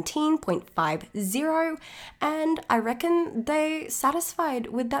 119.50, and I reckon they satisfied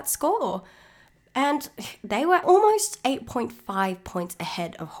with that score. And they were almost 8.5 points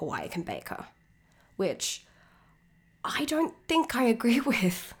ahead of Hawaii and Baker, which I don't think I agree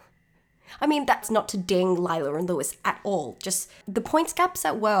with. I mean, that's not to ding Lila and Lewis at all. Just the points gaps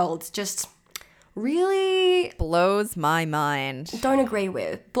at Worlds just really Blows my mind. don't agree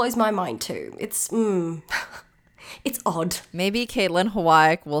with. Blows my mind too. It's it's odd. Maybe Caitlin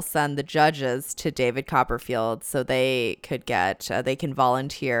Hawaii will send the judges to David Copperfield so they could get, they can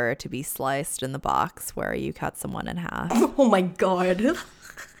volunteer to be sliced in the box where you cut someone in half. Oh my god.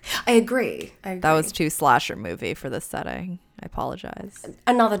 I agree. That was too slasher movie for this setting. I apologize.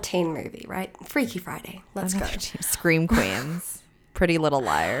 Another teen movie, right? Freaky Friday. Let's go. Scream Queens. Pretty Little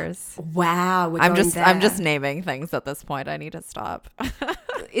Liars. Wow, we're I'm going just there. I'm just naming things at this point. I need to stop.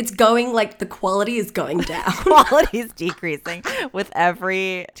 It's going like the quality is going down. Quality is decreasing with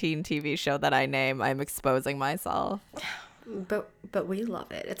every teen TV show that I name. I'm exposing myself. But we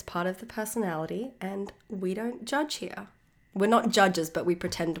love it. It's part of the personality, and we don't judge here. We're not judges, but we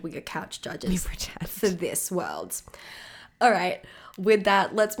pretend we are couch judges. We pretend. For this world. All right. With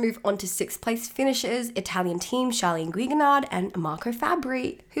that, let's move on to sixth place finishers, Italian team Charlene Guiganard and Marco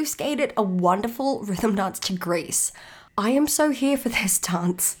Fabbri, who skated a wonderful rhythm dance to Grease. I am so here for this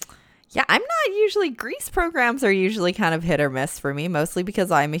dance. Yeah, I'm not usually, Grease programs are usually kind of hit or miss for me, mostly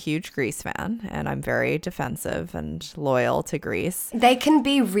because I'm a huge Grease fan and I'm very defensive and loyal to Grease. They can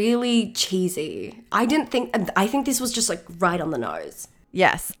be really cheesy. I think this was just like right on the nose.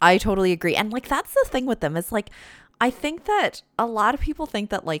 Yes, I totally agree. And like, that's the thing with them is like, I think that a lot of people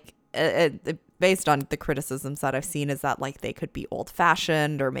think that like, based on the criticisms that I've seen, is that like they could be old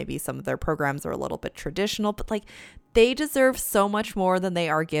fashioned or maybe some of their programs are a little bit traditional, but like they deserve so much more than they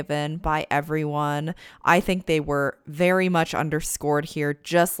are given by everyone. I think they were very much underscored here,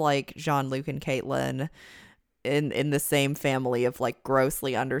 just like Jean-Luc and Caitlin in the same family of like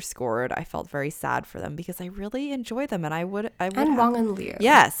grossly underscored. I felt very sad for them because I really enjoy them, and I would And Wang and Liu.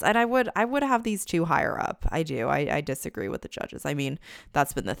 Yes, and I would have these two higher up. I do. I disagree with the judges. I mean,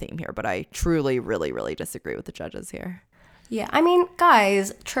 that's been the theme here, but I truly, really, really disagree with the judges here. Yeah, I mean,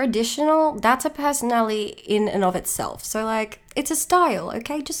 guys, traditional, that's a personality in and of itself. So, like, it's a style,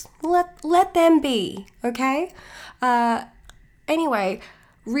 okay? Just let them be, okay? Anyway,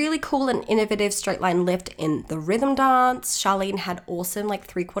 really cool and innovative straight line lift in the rhythm dance. Charlene had awesome, like,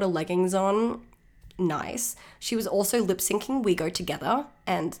 3/4 leggings on. Nice. She was also lip syncing We Go Together,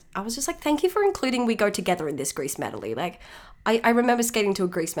 and I was just like, thank you for including We Go Together in this Grease medley. Like, I remember skating to a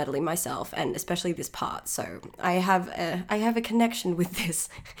Grease medley myself, and especially this part, so I have a connection with this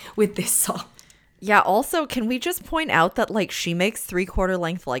song. Yeah, also, can we just point out that like she makes 3/4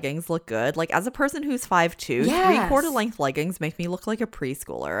 length leggings look good? Like, as a person who's 5'2", Yes. 3/4 length leggings make me look like a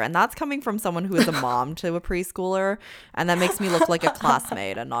preschooler, and that's coming from someone who is a mom to a preschooler, and that makes me look like a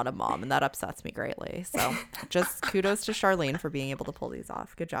classmate and not a mom, and that upsets me greatly. So just kudos to Charlene for being able to pull these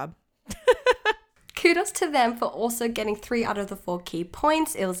off. Good job. Kudos to them for also getting 3 out of the 4 key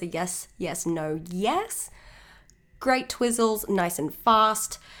points. It was a yes, yes, no, yes. Great twizzles, nice and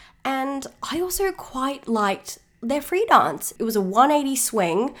fast. And I also quite liked their free dance. It was a 180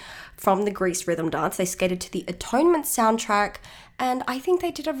 swing from the Grease rhythm dance. They skated to the Atonement soundtrack, and I think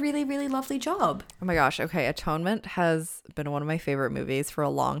they did a really, really lovely job. Oh my gosh. Okay. Atonement has been one of my favorite movies for a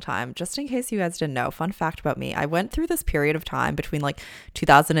long time. Just in case you guys didn't know, fun fact about me, I went through this period of time between like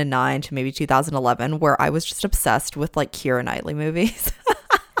 2009 to maybe 2011 where I was just obsessed with like Keira Knightley movies.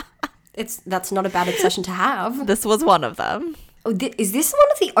 That's not a bad obsession to have. This was one of them. Oh, is this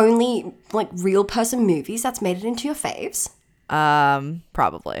one of the only like real person movies that's made it into your faves?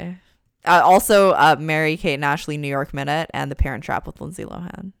 Probably. Also, Mary-Kate and Ashley, New York Minute, and The Parent Trap with Lindsay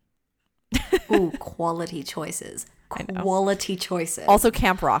Lohan. Ooh, quality choices. Quality choices. Also,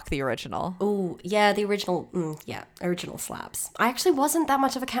 Camp Rock, the original. Ooh, yeah, the original. Original slaps. I actually wasn't that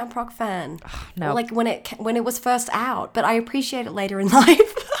much of a Camp Rock fan. No. Like when it was first out, but I appreciate it later in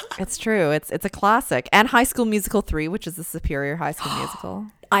life. It's true. It's a classic. And High School Musical 3, which is the superior High School Musical.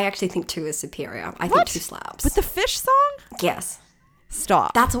 I actually think 2 is superior. I think 2 slaps. With the fish song? Yes.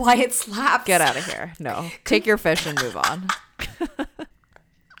 Stop. That's why it slaps. Get out of here. No. Take your fish and move on.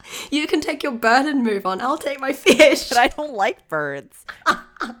 You can take your bird and move on. I'll take my fish. But I don't like birds.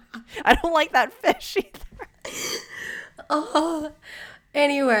 I don't like that fish either. Oh.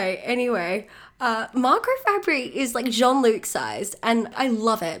 Anyway. Marco Fabbri is like Jean-Luc sized, and I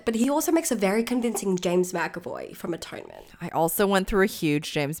love it. But he also makes a very convincing James McAvoy from Atonement. I also went through a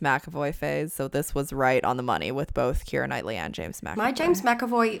huge James McAvoy phase, so this was right on the money with both Keira Knightley and James McAvoy. My James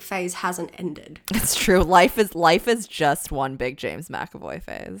McAvoy phase hasn't ended. It's true. Life is just one big James McAvoy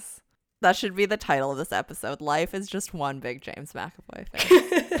phase. That should be the title of this episode. Life is just one big James McAvoy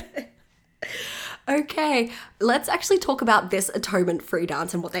phase. Okay, let's actually talk about this atonement free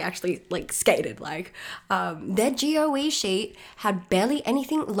dance and what they actually like skated like. Their GOE sheet had barely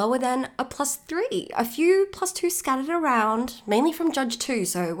anything lower than a +3. A few +2 scattered around, mainly from Judge 2,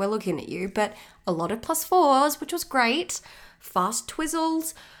 so we're looking at you, but a lot of +4s, which was great. Fast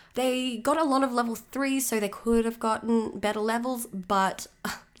twizzles. They got a lot of level 3s, so they could have gotten better levels, but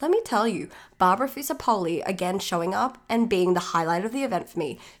let me tell you, Barbara Fusapoli again showing up and being the highlight of the event for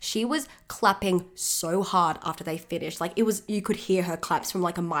me. She was clapping so hard after they finished. Like you could hear her claps from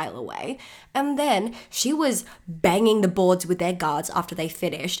like a mile away. And then she was banging the boards with their guards after they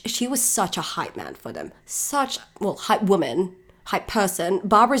finished. She was such a hype man for them. Hype woman, hype person.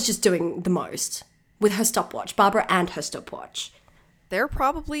 Barbara's just doing the most with her stopwatch. Barbara and her stopwatch. They're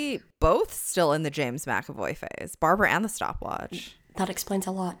probably both still in the James McAvoy phase, Barbara and the stopwatch. That explains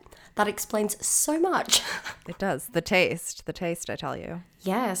a lot. That explains so much. It does. The taste, I tell you.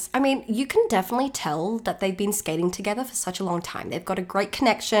 Yes. I mean, you can definitely tell that they've been skating together for such a long time. They've got a great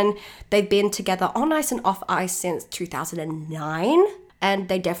connection. They've been together on ice and off ice since 2009. And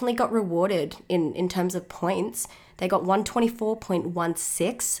they definitely got rewarded in terms of points. They got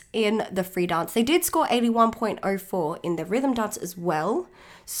 124.16 in the free dance. They did score 81.04 in the rhythm dance as well.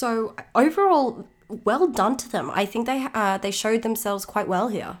 So overall, well done to them. I think they showed themselves quite well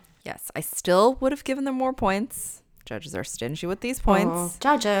here. Yes, I still would have given them more points. Judges are stingy with these points.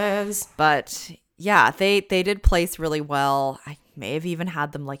 Judges. But yeah, they did place really well. I may have even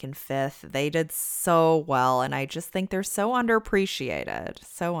had them like in 5th. They did so well, and I just think they're so underappreciated.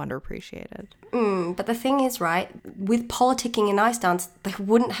 But the thing is, right, with politicking in ice dance, they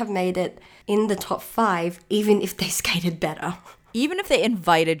wouldn't have made it in the top 5 even if they skated better. Even if they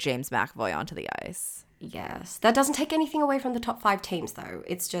invited James McAvoy onto the ice. Yes, that doesn't take anything away from the top 5 teams, though.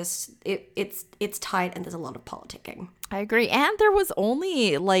 It's just it's tight and there's a lot of politicking. I agree, and there was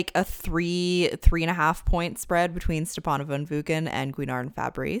only like a 3.5 point spread between Stepanova and Vukin and Guinard and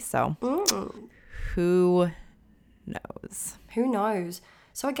Fabry. So who knows? Who knows?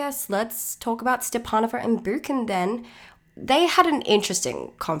 So I guess let's talk about Stepanova and Vukin then. They had an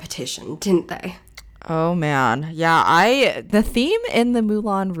interesting competition, didn't they? Oh man. Yeah, the theme in the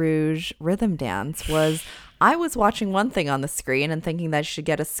Moulin Rouge rhythm dance was I was watching one thing on the screen and thinking that I should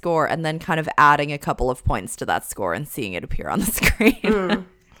get a score and then kind of adding a couple of points to that score and seeing it appear on the screen.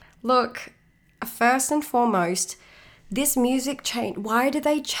 Look, first and foremost, this music change. Why did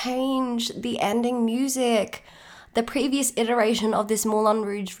they change the ending music? The previous iteration of this Moulin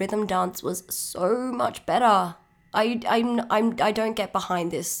Rouge rhythm dance was so much better. I don't get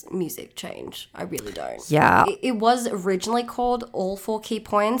behind this music change. I really don't. Yeah. It was originally called All 4 Key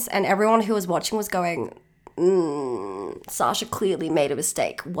Points, and everyone who was watching was going, Sasha clearly made a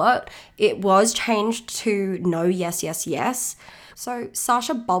mistake. What? It was changed to No, Yes, Yes, Yes. So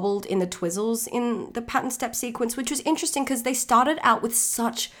Sasha bubbled in the twizzles in the pattern step sequence, which was interesting because they started out with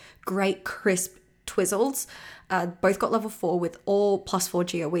such great crisp twizzles. Both got level 4 with all +4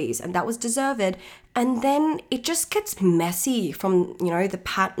 GOEs, and that was deserved. And then it just gets messy from, the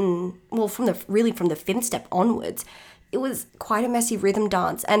pattern, from the fin step onwards. It was quite a messy rhythm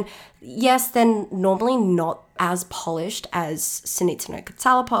dance. And yes, they're normally not as polished as Sinitsyn and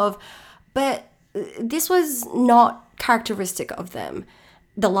Katsalapov, but this was not characteristic of them.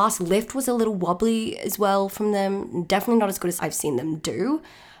 The last lift was a little wobbly as well from them. Definitely not as good as I've seen them do.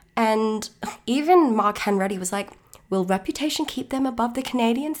 And even Mark Hanreddy was like, will reputation keep them above the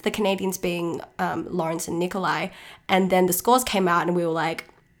Canadians? The Canadians being Lawrence and Nikolai. And then the scores came out and we were like,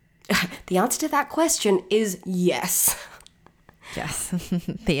 the answer to that question is yes. Yes.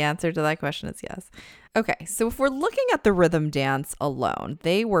 The answer to that question is yes. Okay, so if we're looking at the rhythm dance alone,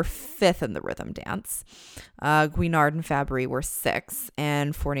 they were 5th in the rhythm dance. Guinard and Fabry were 6th,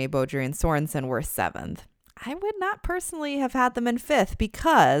 and Fournier, Beaudry, and Sorensen were 7th. I would not personally have had them in 5th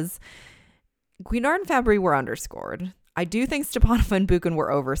because Guinard and Fabry were underscored. I do think Stepanova and Vukin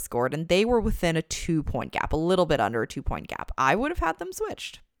were overscored, and they were within a 2-point gap, a little bit under a 2-point gap. I would have had them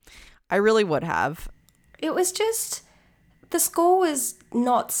switched. I really would have. It was just, the score was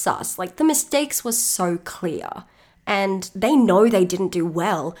not sus. Like, the mistakes were so clear, and they know they didn't do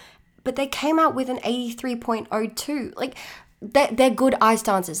well, but they came out with an 83.02. Like, they're good ice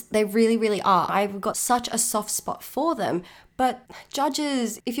dancers. They really, really are. I've got such a soft spot for them. But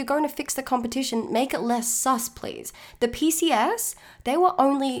judges, if you're going to fix the competition, make it less sus, please. The PCS, they were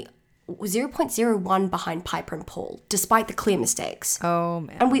only 0.01 behind Piper and Paul, despite the clear mistakes. Oh,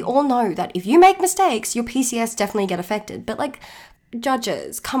 man. And we all know that if you make mistakes, your PCS definitely get affected. But, like,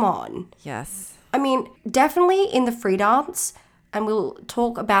 judges, come on. Yes. I mean, definitely in the free dance, and we'll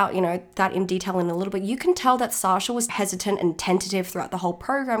talk about, that in detail in a little bit, you can tell that Sasha was hesitant and tentative throughout the whole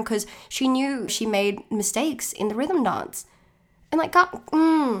program because she knew she made mistakes in the rhythm dance. And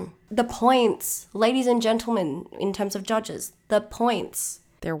the points, ladies and gentlemen, in terms of judges, the points.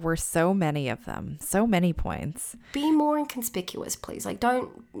 There were so many of them, so many points. Be more inconspicuous, please. Don't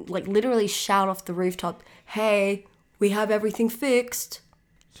literally shout off the rooftop, hey, we have everything fixed.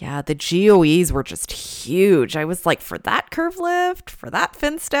 Yeah, the GOEs were just huge. I was like, for that curve lift, for that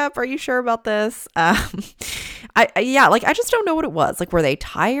fin step, are you sure about this? I just don't know what it was. Were they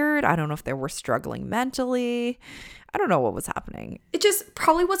tired? I don't know if they were struggling mentally. I don't know what was happening. It just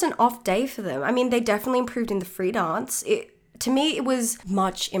probably was an off day for them. I mean, they definitely improved in the free dance. To me, it was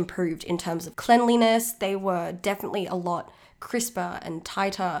much improved in terms of cleanliness. They were definitely a lot crisper and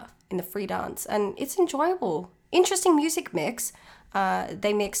tighter in the free dance, and it's enjoyable. Interesting music mix.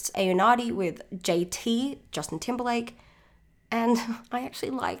 They mixed Aunati with JT, Justin Timberlake, and I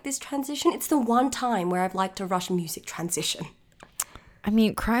actually like this transition. It's the one time where I've liked a Russian music transition. I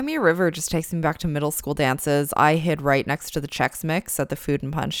mean, Cry Me a River just takes me back to middle school dances. I hid right next to the Chex Mix at the food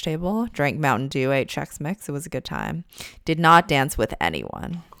and punch table, drank Mountain Dew, ate Chex Mix. It was a good time. Did not dance with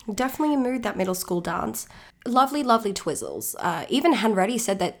anyone. Definitely a mood, that middle school dance. Lovely, lovely twizzles. Even Hanreddy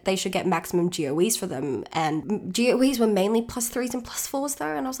said that they should get maximum GOEs for them. And GOEs were mainly +3s and +4s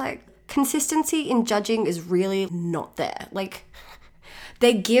though. And I was like, consistency in judging is really not there.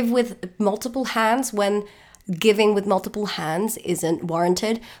 They give with multiple hands when giving with multiple hands isn't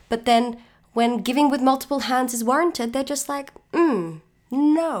warranted. But then when giving with multiple hands is warranted, they're just like,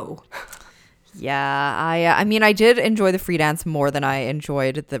 no. Yeah, I mean, I did enjoy the free dance more than I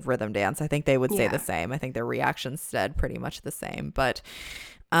enjoyed the rhythm dance. I think they would say the same. I think their reactions said pretty much the same. But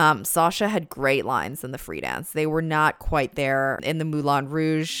Sasha had great lines in the free dance. They were not quite there in the Moulin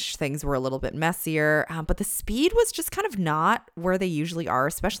Rouge. Things were a little bit messier, but the speed was just kind of not where they usually are,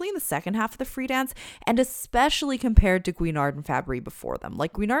 especially in the second half of the free dance, and especially compared to Guinard and Fabry before them.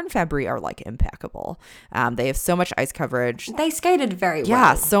 Guinard and Fabry are impeccable. They have so much ice coverage. They skated very well.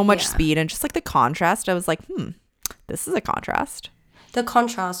 Yeah, so much speed, and just the contrast. I was like, this is a contrast. The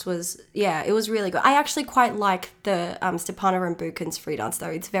contrast was, it was really good. I actually quite like the Stepanova and Buchan's free dance, though.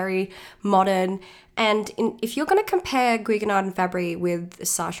 It's very modern. And if you're going to compare Guiganard and Fabry with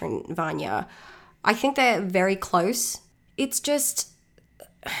Sasha and Vanya, I think they're very close. It's just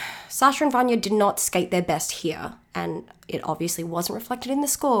Sasha and Vanya did not skate their best here. And it obviously wasn't reflected in the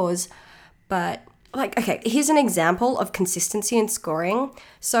scores. But, okay, here's an example of consistency in scoring.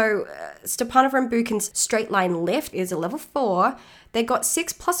 So Stepanova and Buchan's straight line lift is a level 4. They got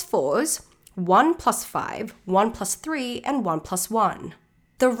 6 +4s, 1 +5, 1 +3, and 1 +1.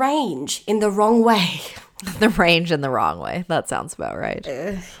 The range in the wrong way. The range in the wrong way. That sounds about right.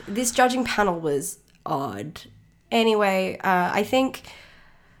 This judging panel was odd. Anyway, I think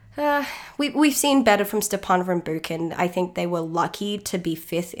we've seen better from Stepanova and Buchan. I think they were lucky to be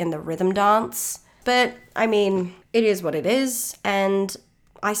 5th in the rhythm dance. But, I mean, it is what it is. And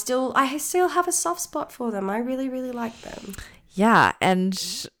I still have a soft spot for them. I really, really like them. Yeah, and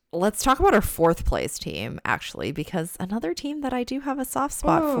let's talk about our 4th place team, actually, because another team that I do have a soft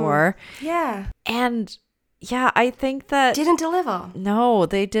spot for. Yeah. And yeah, I think that... Didn't deliver. No,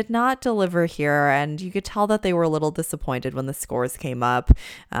 they did not deliver here, and you could tell that they were a little disappointed when the scores came up,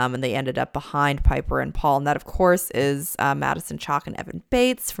 and they ended up behind Piper and Paul, and that, of course, is Madison Chalk and Evan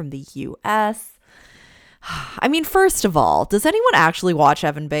Bates from the U.S. I mean, first of all, does anyone actually watch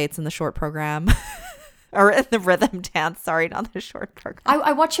Evan Bates in the short program? Or in the rhythm dance, sorry, not the short program.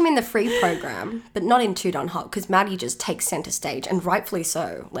 I watch him in the free program, but not in Too Darn Hot, because Maddie just takes center stage, and rightfully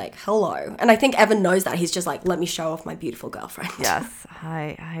so. Hello. And I think Evan knows that. He's just let me show off my beautiful girlfriend. Yes,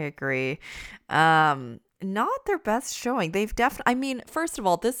 I agree. Not their best showing. They've definitely, I mean, first of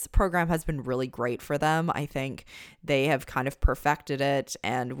all, this program has been really great for them. I think they have kind of perfected it,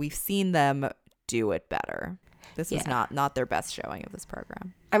 and we've seen them do it better. This was not their best showing of this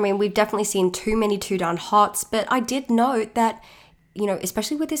program. I mean, we've definitely seen too many Too Darn Hots, but I did note that,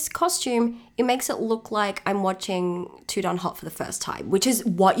 especially with this costume, it makes it look like I'm watching Too Darn Hot for the first time, which is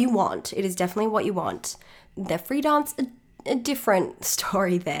what you want. It is definitely what you want. Their free dance, a different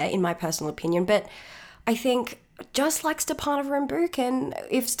story there, in my personal opinion, but I think just like Stepanova and Buchan,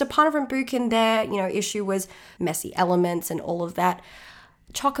 if Stepanova and Buchan, their, issue was messy elements and all of that,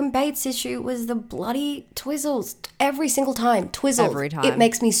 Chalk and Bates' issue was the bloody twizzles. Every single time. Twizzles. Every time. It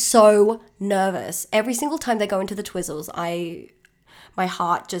makes me so nervous. Every single time they go into the twizzles, my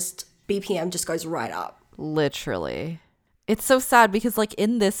heart BPM just goes right up. Literally. It's so sad because like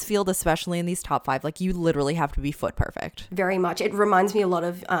in this field, especially in these top 5, like you literally have to be foot perfect. Very much. It reminds me a lot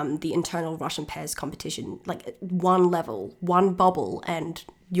of the internal Russian pairs competition, like one level, one bobble, and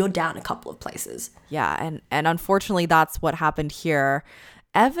you're down a couple of places. Yeah, and unfortunately that's what happened here.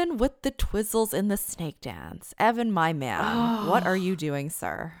 Evan with the twizzles in the snake dance. Evan, my man, what are you doing,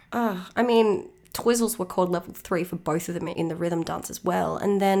 sir? I mean, twizzles were called level 3 for both of them in the rhythm dance as well.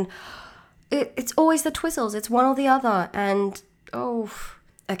 And then it's always the twizzles. It's one or the other. And,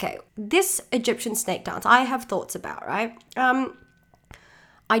 okay. This Egyptian snake dance, I have thoughts about, right?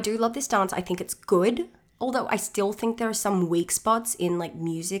 I do love this dance. I think it's good. Although I still think there are some weak spots in like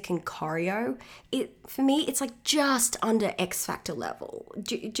music and choreo. For me, it's like just under X Factor level.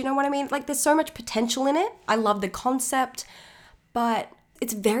 Do you know what I mean? Like there's so much potential in it. I love the concept, but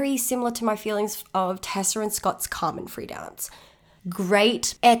it's very similar to my feelings of Tessa and Scott's Carmen free dance.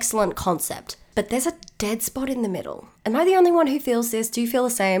 Great, excellent concept, but there's a dead spot in the middle. Am I the only one who feels this? Do you feel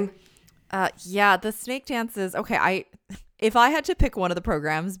the same? Yeah, the snake dances. Okay, if I had to pick one of the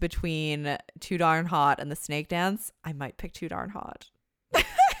programs between Too Darn Hot and the snake dance, I might pick Too Darn Hot.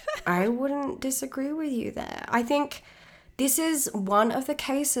 I wouldn't disagree with you there. I think this is one of the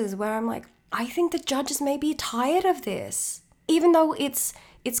cases where I'm like, I think the judges may be tired of this. Even though it's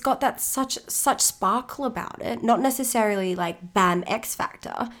got that such sparkle about it, not necessarily like bam X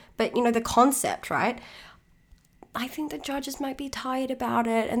Factor, but you know, the concept, right? I think the judges might be tired about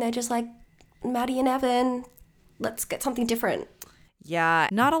it and they're just like, Maddie and Evan, let's get something different. Yeah,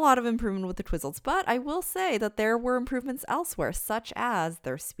 not a lot of improvement with the twizzles, but I will say that there were improvements elsewhere, such as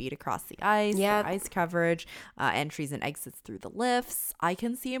their speed across the ice, their ice coverage, entries and exits through the lifts. I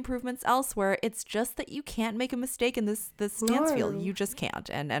can see improvements elsewhere. It's just that you can't make a mistake in this dance field. You just can't.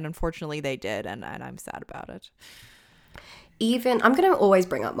 And unfortunately they did, and I'm sad about it. Even, I'm going to always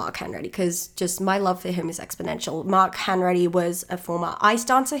bring up Mark Hanratty because just my love for him is exponential. Mark Hanratty was a former ice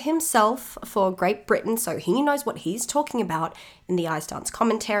dancer himself for Great Britain, so he knows what he's talking about in the ice dance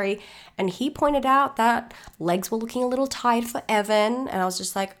commentary. And he pointed out that legs were looking a little tired for Evan. And I was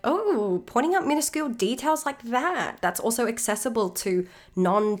just like, oh, pointing out minuscule details like that. That's also accessible to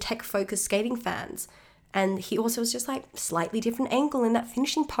non-tech focused skating fans. And he also was just like slightly different angle in that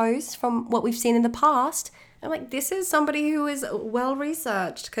finishing pose from what we've seen in the past. I'm like, this is somebody who is well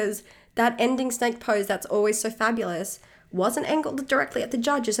researched because that ending snake pose that's always so fabulous wasn't angled directly at the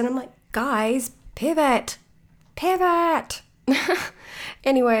judges. And I'm like, guys, pivot.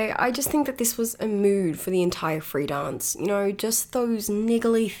 Anyway, I just think that this was a mood for the entire free dance. You know, just those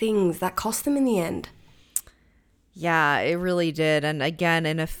niggly things that cost them in the end. Yeah, it really did. And again,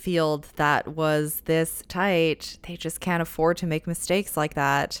 in a field that was this tight, they just can't afford to make mistakes like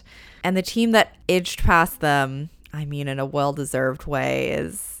that. And the team that edged past them, I mean, in a well-deserved way,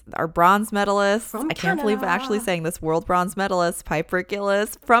 is our bronze medalist. I can't believe I'm actually saying this, world bronze medalist, Piper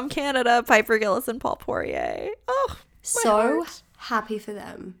Gillis from Canada, Piper Gillis and Paul Poirier. Oh, so happy for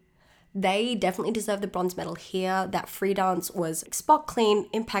them. They definitely deserve the bronze medal here. That free dance was spot clean,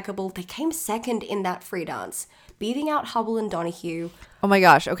 impeccable. They came second in that free dance, beating out Hubble and Donahue. Oh my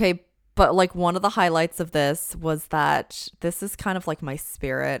gosh. Okay. But like one of the highlights of this was that this is kind of like my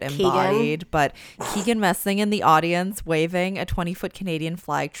spirit embodied, but Keegan Messing in the audience waving a 20-foot Canadian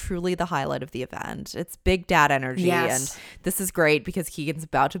flag, truly the highlight of the event. It's big dad energy. Yes. And this is great because Keegan's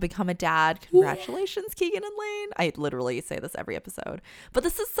about to become a dad. Congratulations, Keegan and Lane. I literally say this every episode, but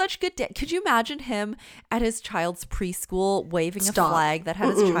this is such good. Could you imagine him at his child's preschool waving a flag that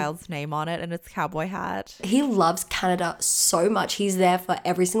had his child's name on it and its cowboy hat? He loves Canada so much. He's there for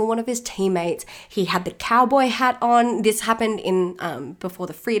every single one of his teammates. He had the cowboy hat on. This happened in before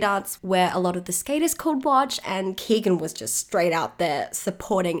the free dance where a lot of the skaters could watch, and Keegan was just straight out there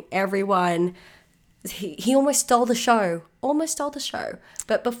supporting everyone. He almost stole the show.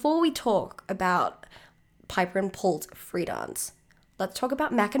 But before we talk about Piper and Paul's free dance, let's talk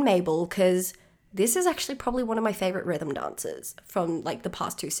about Mac and Mabel, because this is actually probably one of my favorite rhythm dances from like the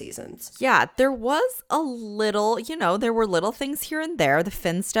past 2 seasons. Yeah, there was a little, there were little things here and there. The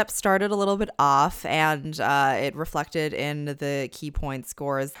fin step started a little bit off, and it reflected in the key point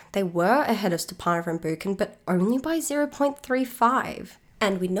scores. They were ahead of Stepanova and Buchan, but only by 0.35.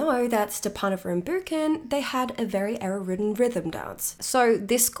 And we know that Stepanova and Buchan, they had a very error-ridden rhythm dance. So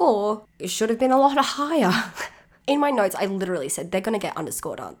this score should have been a lot higher. In my notes, I literally said they're going to get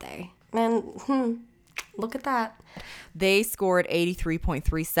underscored, aren't they? And look at that. They scored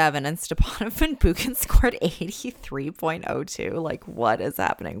 83.37 and Stepanov and Buchan scored 83.02. Like, what is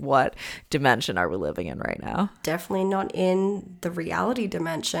happening? What dimension are we living in right now? Definitely not in the reality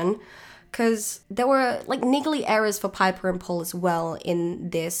dimension. because there were like niggly errors for Piper and Paul as well in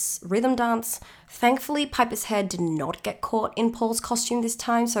this rhythm dance. Thankfully, Piper's hair did not get caught in Paul's costume this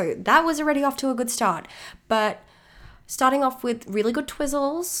time, so that was already off to a good start. But starting off with really good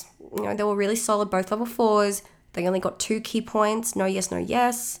twizzles, they were really solid, both level 4s. They only got 2 key points, no yes, no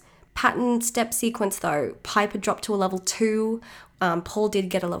yes. Pattern step sequence though, Piper dropped to a level 2. Paul did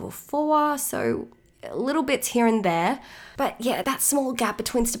get a level 4, so little bits here and there. But yeah, that small gap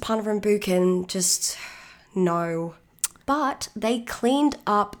between Stepanova and Buchan, just no. But they cleaned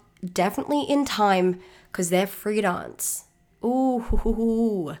up definitely in time because their free dance.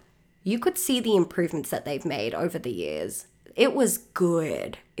 Ooh, you could see the improvements that they've made over the years. It was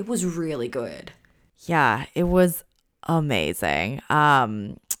good. It was really good. Yeah, it was amazing.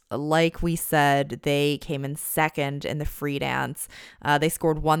 Like we said, they came in second in the free dance. They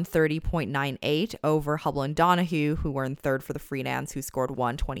scored 130.98 over Hubble and Donahue, who were in third for the free dance, who scored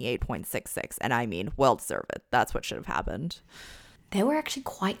 128.66. And I mean, well deserved. That's what should have happened. They were actually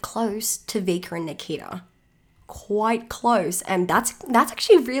quite close to Vika and Nikita. Quite close. And that's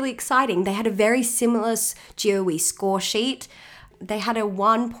actually really exciting. They had a very similar GOE score sheet. They had a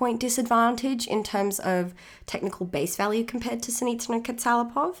 1 point disadvantage in terms of technical base value compared to Sinitsyn and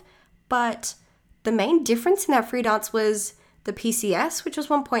Katsalapov. But the main difference in that free dance was the PCS, which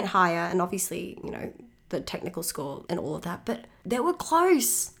was 1 point higher, and obviously, the technical score and all of that. But they were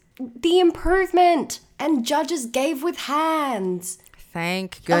close. The improvement, and judges gave with hands.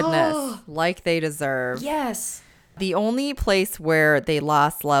 Thank goodness, like they deserve. Yes. The only place where they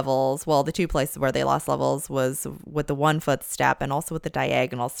lost levels, well, the 2 places where they lost levels was with the 1 foot step and also with the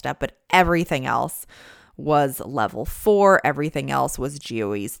diagonal step, but everything else was level 4. Everything else was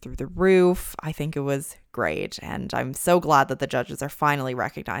GOEs through the roof. I think it was great, and I'm so glad that the judges are finally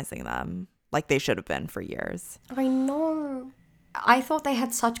recognizing them like they should have been for years. I know. I thought they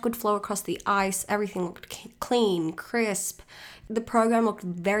had such good flow across the ice. Everything looked clean, crisp. The program looked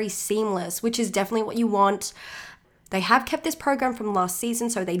very seamless, which is definitely what you want. They have kept this program from last season,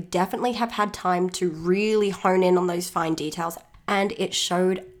 so they definitely have had time to really hone in on those fine details, and it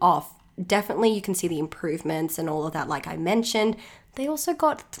showed off. Definitely you can see the improvements and all of that, like I mentioned. They also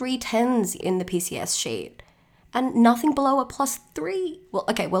got 3 10s in the PCS sheet, and nothing below a +3.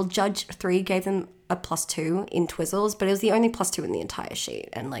 Well, Judge 3 gave them a +2 in Twizzles, but it was the only +2 in the entire sheet,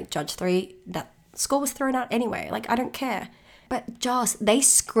 and Judge 3, that score was thrown out anyway. I don't care. But just, they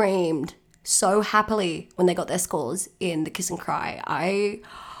screamed so happily when they got their scores in the Kiss and Cry. I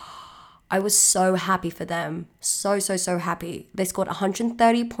was so happy for them. So happy. They scored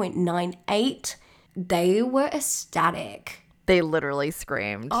 130.98. They were ecstatic. They literally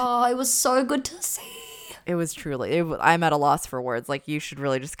screamed. Oh, it was so good to see. It was truly, I'm at a loss for words. You should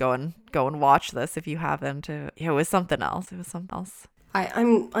really just go and watch this if you haven't. It was something else.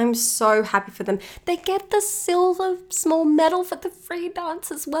 I'm so happy for them. They get the silver small medal for the free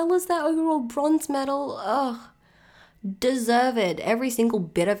dance as well as their overall bronze medal. Ugh. Deserved. Every single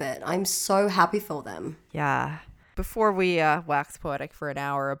bit of it. I'm so happy for them. Yeah. Before we wax poetic for an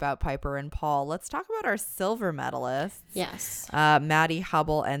hour about Piper and Paul, let's talk about our silver medalists. Yes. Maddie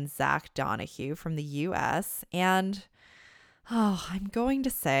Hubble and Zach Donahue from the U.S. And, I'm going to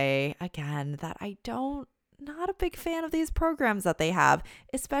say again that not a big fan of these programs that they have,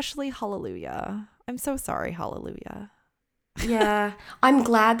 especially Hallelujah. I'm so sorry, Hallelujah. Yeah, I'm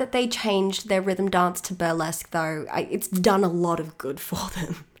glad that they changed their rhythm dance to burlesque, though. It's done a lot of good for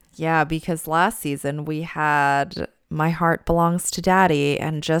them. Yeah, because last season we had My Heart Belongs to Daddy,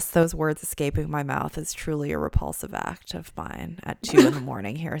 and just those words escaping my mouth is truly a repulsive act of mine at 2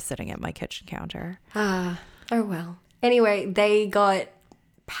 a.m. here sitting at my kitchen counter. Oh well. Anyway, they got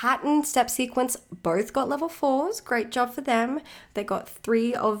pattern, step sequence, both got level 4s. Great job for them. They got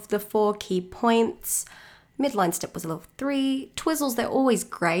 3 of the 4 key points. Midline step was a level 3. Twizzles, they're always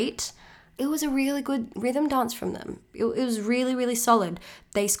great. It was a really good rhythm dance from them. It was really, really solid.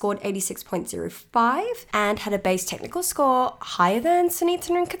 They scored 86.05 and had a base technical score higher than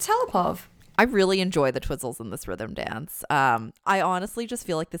Sinitsyn and Katsalapov. I really enjoy the Twizzles in this rhythm dance. I honestly just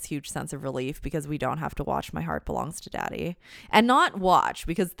feel this huge sense of relief because we don't have to watch My Heart Belongs to Daddy. And not watch,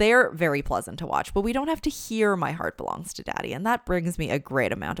 because they're very pleasant to watch, but we don't have to hear My Heart Belongs to Daddy, and that brings me a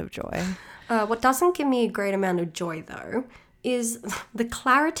great amount of joy. What doesn't give me a great amount of joy, though, is the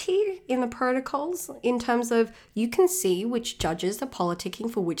clarity in the protocols in terms of you can see which judges are politicking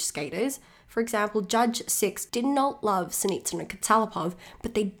for which skaters. For example, Judge 6 did not love Sinitsyn and Katsalapov,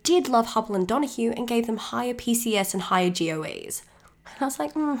 but they did love Hubble and Donahue and gave them higher PCS and higher GOAs. And I was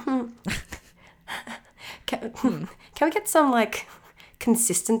like, Can we get some,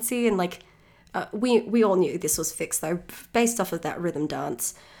 consistency? And, we all knew this was fixed, though, based off of that rhythm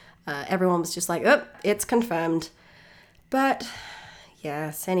dance. Everyone was just like, oh, it's confirmed. But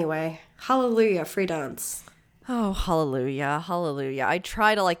yes, anyway, hallelujah, free dance. Oh, hallelujah. Hallelujah. I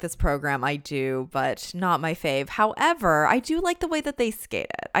try to like this program. I do, but not my fave. However, I do like the way that they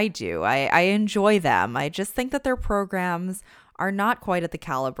skate it. I do. I enjoy them. I just think that their programs are not quite at the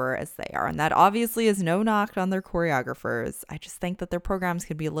caliber as they are. And that obviously is no knock on their choreographers. I just think that their programs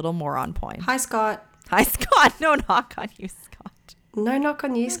could be a little more on point. Hi, Scott. Hi, Scott. No knock on you, Scott. No knock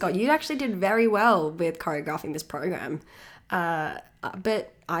on you, Scott. You actually did very well with choreographing this program.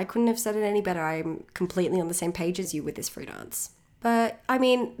 But I couldn't have said it any better. I'm completely on the same page as you with this free dance. But, I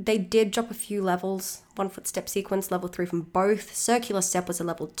mean, they did drop a few levels. 1 foot step sequence, level 3 from both. Circular step was a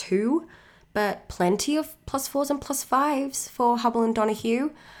level 2. But plenty of +4s and +5s for Hubble and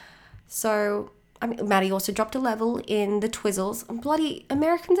Donahue. So, I mean, Maddie also dropped a level in the Twizzles. Bloody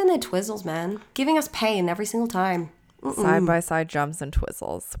Americans and their Twizzles, man. Giving us pain every single time. Side-by-side jumps and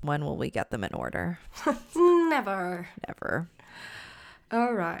twizzles. When will we get them in order? Never. Never.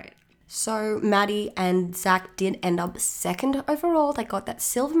 All right. So Maddie and Zach did end up second overall. They got that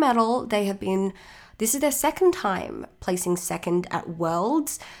silver medal. This is their second time placing second at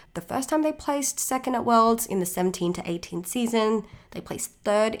Worlds. The first time they placed second at Worlds in the 17 to 18 season. They placed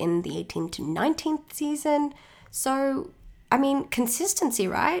third in the 18 to 19th season. So, I mean, consistency,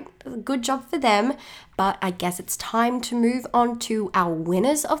 right? Good job for them. But I guess it's time to move on to our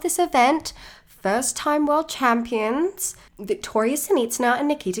winners of this event. First-time world champions, Victoria Sinitsina and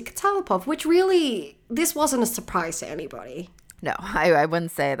Nikita Katalipov, which really, this wasn't a surprise to anybody. No, I wouldn't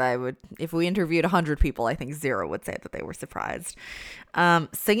say that I would. If we interviewed 100 people, I think 0 would say that they were surprised.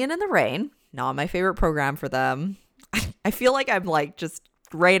 Singing in the Rain, not my favorite program for them. I feel like I'm like just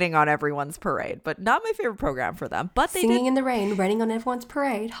raining on everyone's parade, but not my favorite program for them. But they Singing in the Rain, raining on everyone's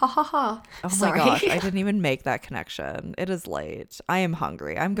parade. Ha ha ha. Oh Sorry. my gosh, I didn't even make that connection. It is late. I am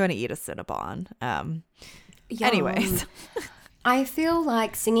hungry. I'm going to eat a Cinnabon. Anyways. I feel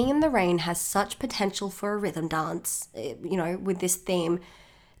like Singing in the Rain has such potential for a rhythm dance, with this theme.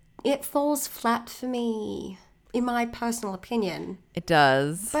 It falls flat for me, in my personal opinion. It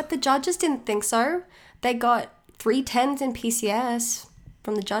does. But the judges didn't think so. They got 3 10s in PCS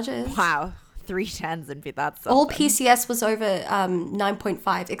from the judges. Wow. 3 10s and that's something. All PCS was over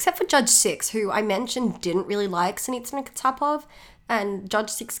 9.5, except for Judge 6, who I mentioned didn't really like Sinitsina Katalipov, and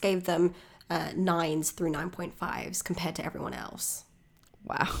Judge 6 gave them 9s through 9.5s compared to everyone else.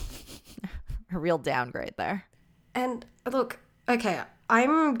 Wow. A real downgrade there. And look, okay,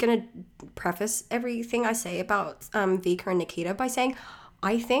 I'm going to preface everything I say about Vika and Nikita by saying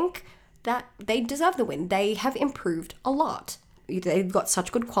I think that they deserve the win. They have improved a lot. They've got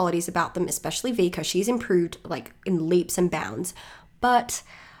such good qualities about them, especially Vika. She's improved like in leaps and bounds. But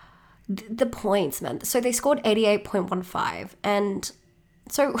the points, man. So they scored 88.15. And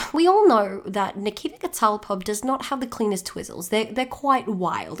so we all know that Nikita Katalipov does not have the cleanest twizzles. They're quite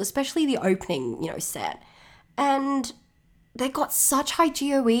wild, especially the opening, set. And they got such high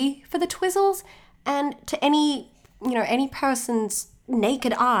GOE for the twizzles. And to any person's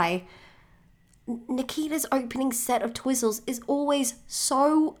naked eye, Nikita's opening set of twizzles is always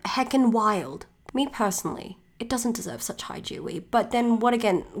so heckin' wild. Me personally, it doesn't deserve such high GOE. But then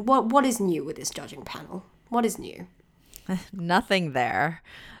what is new with this judging panel? What is new? Nothing there.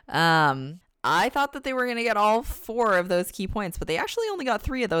 I thought that they were going to get all 4 of those key points, but they actually only got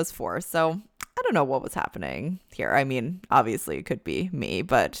 3 of those 4. So I don't know what was happening here. I mean, obviously it could be me,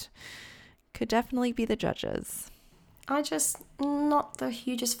 but could definitely be the judges. I just not the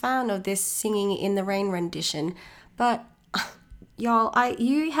hugest fan of this Singing in the Rain rendition, but y'all,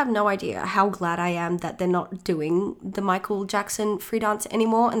 you have no idea how glad I am that they're not doing the Michael Jackson free dance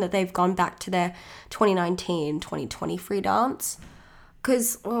anymore and that they've gone back to their 2019-2020 free dance.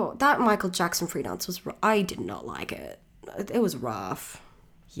 Because that Michael Jackson free dance I did not like it. It was rough.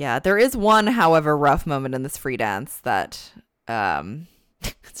 Yeah, there is one, however, rough moment in this free dance that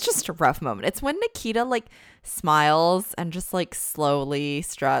it's just a rough moment. It's when Nikita smiles and just slowly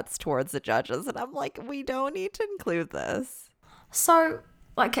struts towards the judges, and I'm like, we don't need to include this. So,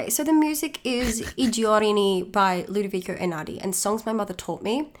 okay, so the music is I Giorni by Ludovico Einaudi and Songs My Mother Taught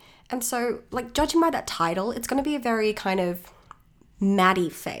Me. And so, judging by that title, it's going to be a very kind of Maddie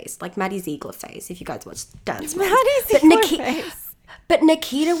face, like Maddie Ziegler face, if you guys watch Dance Moms. Maddie Ziegler face. But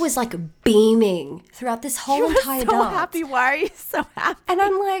Nikita was beaming throughout this whole entire dance. So happy. Why are you so happy? And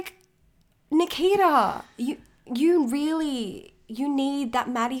I'm like, Nikita, you need that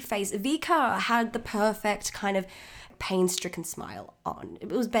Maddie face. Vika had the perfect kind of pain-stricken smile on. It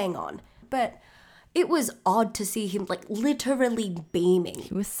was bang on. But it was odd to see him literally beaming.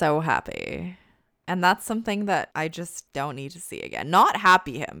 He was so happy. And that's something that I just don't need to see again. Not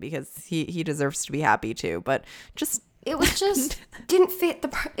happy him, because he deserves to be happy too, but just It was just didn't fit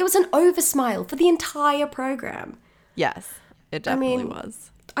it was an over smile for the entire program. yes, it definitely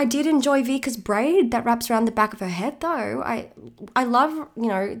was. I did enjoy Vika's braid that wraps around the back of her head, though. I love,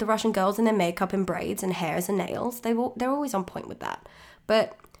 the Russian girls and their makeup and braids and hairs and nails. They're always on point with that.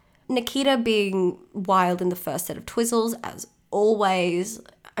 But Nikita being wild in the first set of twizzles, as always.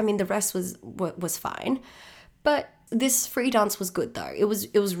 I mean, the rest was fine. But this free dance was good, though. It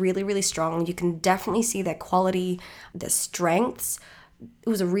was really, really strong. You can definitely see their quality, their strengths. It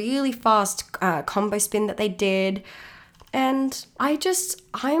was a really fast combo spin that they did. And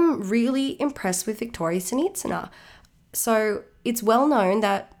I'm really impressed with Victoria Sinitsina. So it's well known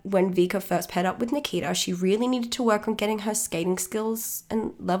that when Vika first paired up with Nikita, she really needed to work on getting her skating skills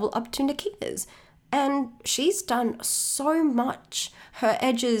and level up to Nikita's. And she's done so much. Her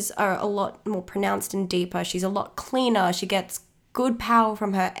edges are a lot more pronounced and deeper. She's a lot cleaner. She gets good power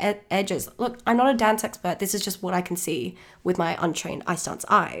from her edges. Look, I'm not a dance expert. This is just what I can see with my untrained ice dance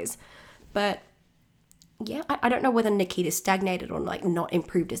eyes. But yeah, I don't know whether Nikita stagnated or not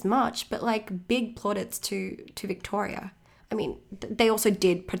improved as much, but big plaudits to Victoria. I mean, they also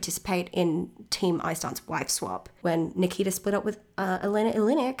did participate in Team Ice Dance Wife Swap when Nikita split up with Elena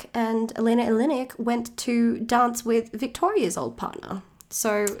Ilinik, and Elena Ilinik went to dance with Victoria's old partner.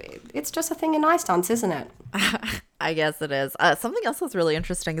 So it's just a thing in ice dance, isn't it? I guess it is. Something else that's really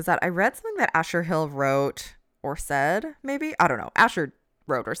interesting is that I read something that Asher Hill wrote or said, maybe? I don't know. Asher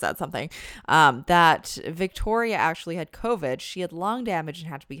wrote or said something, that Victoria actually had COVID. She had lung damage and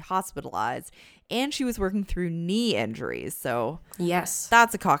had to be hospitalized, and she was working through knee injuries. So yes,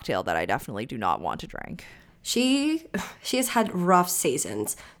 that's a cocktail that I definitely do not want to drink. She has had rough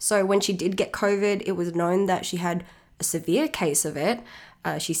seasons. So when she did get COVID, it was known that she had a severe case of it.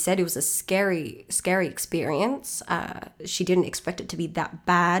 She said it was a scary experience. She didn't expect it to be that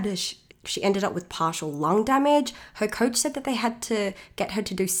bad. She ended up with partial lung damage. Her coach said that they had to get her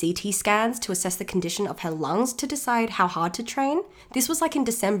to do CT scans to assess the condition of her lungs to decide how hard to train. This was in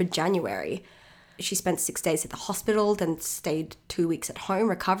December, January. She spent 6 days at the hospital, then stayed 2 weeks at home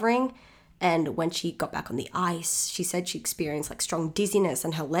recovering. And when she got back on the ice, she said she experienced strong dizziness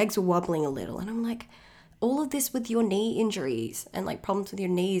and her legs were wobbling a little. And I'm like, all of this with your knee injuries and problems with your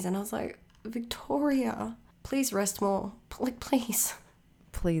knees. And I was like, Victoria, please rest more. Please.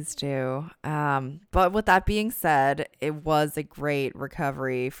 Please do. But with that being said, it was a great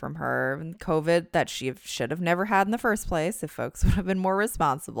recovery from her COVID that she should have never had in the first place if folks would have been more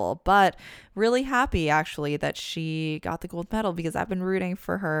responsible. But really happy, actually, that she got the gold medal, because I've been rooting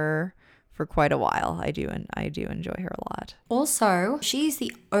for her for quite a while. I do enjoy her a lot. Also, she's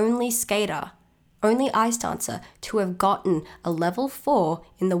the only skater, only ice dancer to have gotten a level 4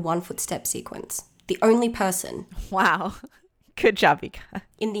 in the 1 foot step sequence. The only person. Wow. Good job, Vika.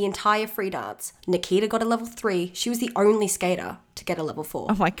 In the entire free dance, Nikita got a level 3. She was the only skater to get a level 4.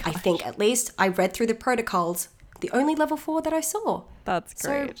 Oh my god! I think, at least I read through the protocols, the only level 4 that I saw. That's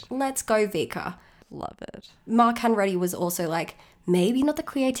great. So let's go, Vika. Love it. Mark Hanreddy was also maybe not the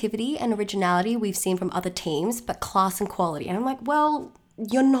creativity and originality we've seen from other teams, but class and quality. And I'm like, well,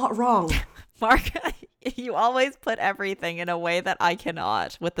 you're not wrong. Mark, you always put everything in a way that I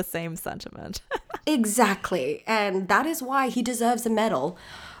cannot with the same sentiment. Exactly. And that is why he deserves a medal.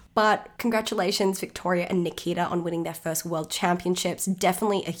 But congratulations, Victoria and Nikita, on winning their first world championships.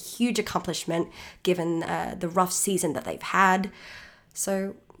 Definitely a huge accomplishment given the rough season that they've had.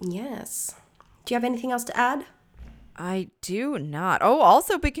 So, yes. Do you have anything else to add? I do not. Oh,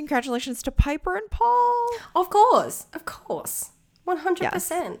 also big congratulations to Piper and Paul. Of course. 100%.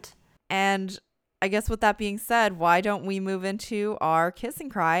 Yes. And I guess with that being said, why don't we move into our kiss and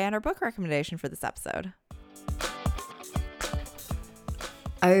cry and our book recommendation for this episode?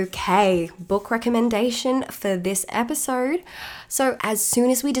 Okay, book recommendation for this episode. So as soon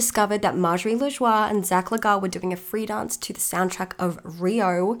as we discovered that Marjorie Lajoie and Zach Lagar were doing a free dance to the soundtrack of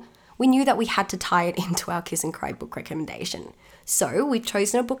Rio, we knew that we had to tie it into our kiss and cry book recommendation. So we've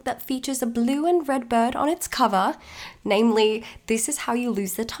chosen a book that features a blue and red bird on its cover, namely This Is How You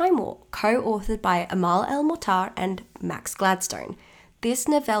Lose the Time War, co-authored by Amal El-Mohtar and Max Gladstone. This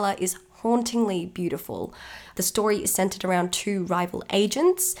novella is hauntingly beautiful. The story is centered around 2 rival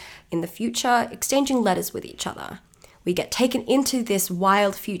agents in the future exchanging letters with each other. We get taken into this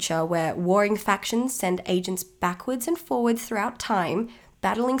wild future where warring factions send agents backwards and forwards throughout time,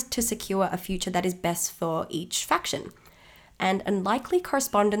 battling to secure a future that is best for each faction. And unlikely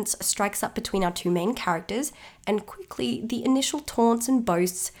correspondence strikes up between our 2 main characters, and quickly the initial taunts and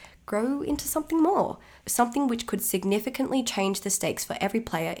boasts grow into something more, something which could significantly change the stakes for every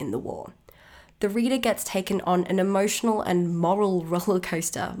player in the war. the reader gets taken on an emotional and moral roller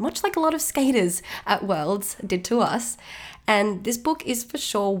coaster, much like a lot of skaters at Worlds did to us. And this book is for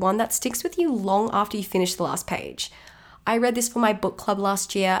sure one that sticks with you long after you finish the last page. I read this for my book club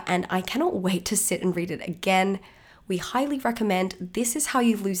last year, and I cannot wait to sit and read it again. We highly recommend This Is How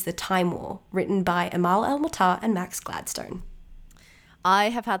You Lose the Time War, written by Amal El-Matar and Max Gladstone. I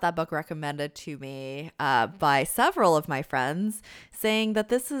have had that book recommended to me by several of my friends, saying that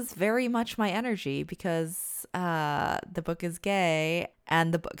this is very much my energy because the book is gay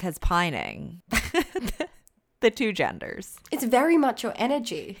and the book has pining. The two genders. It's very much your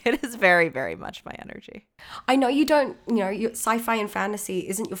energy. It is very, very much my energy. I know you don't, your sci-fi and fantasy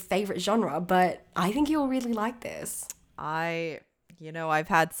isn't your favorite genre, but I think you'll really like this. I've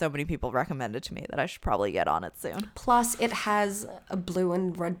had so many people recommend it to me that I should probably get on it soon. Plus, it has a blue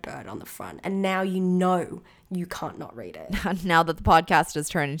and red bird on the front, and now you know you can't not read it. Now that the podcast has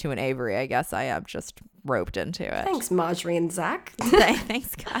turned into an Avery, I guess I am just roped into it. Thanks, Marjorie and Zach.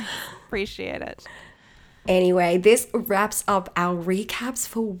 Thanks, guys. Appreciate it. Anyway, this wraps up our recaps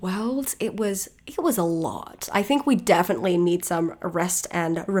for Worlds. It was a lot. I think we definitely need some rest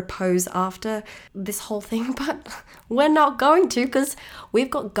and repose after this whole thing, but we're not going to because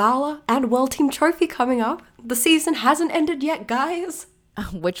we've got Gala and World Team Trophy coming up. The season hasn't ended yet, guys.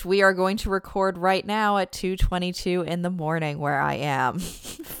 Which we are going to record right now at 2:22 in the morning where I am.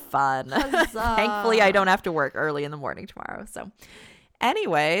 Fun. Thankfully, I don't have to work early in the morning tomorrow. So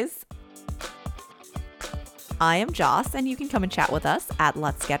anyways, I am Joss, and you can come and chat with us at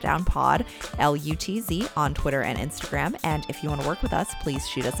Let's Get Down Pod, LUTZ, on Twitter and Instagram. And if you want to work with us, please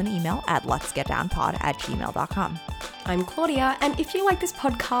shoot us an email at letsgetdownpod@gmail.com. I'm Claudia, and if you like this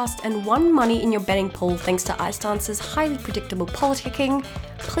podcast and won money in your betting pool thanks to iStance's highly predictable politicking,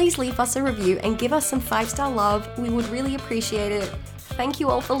 please leave us a review and give us some 5-star love. We would really appreciate it. Thank you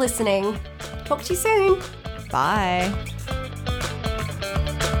all for listening. Talk to you soon. Bye.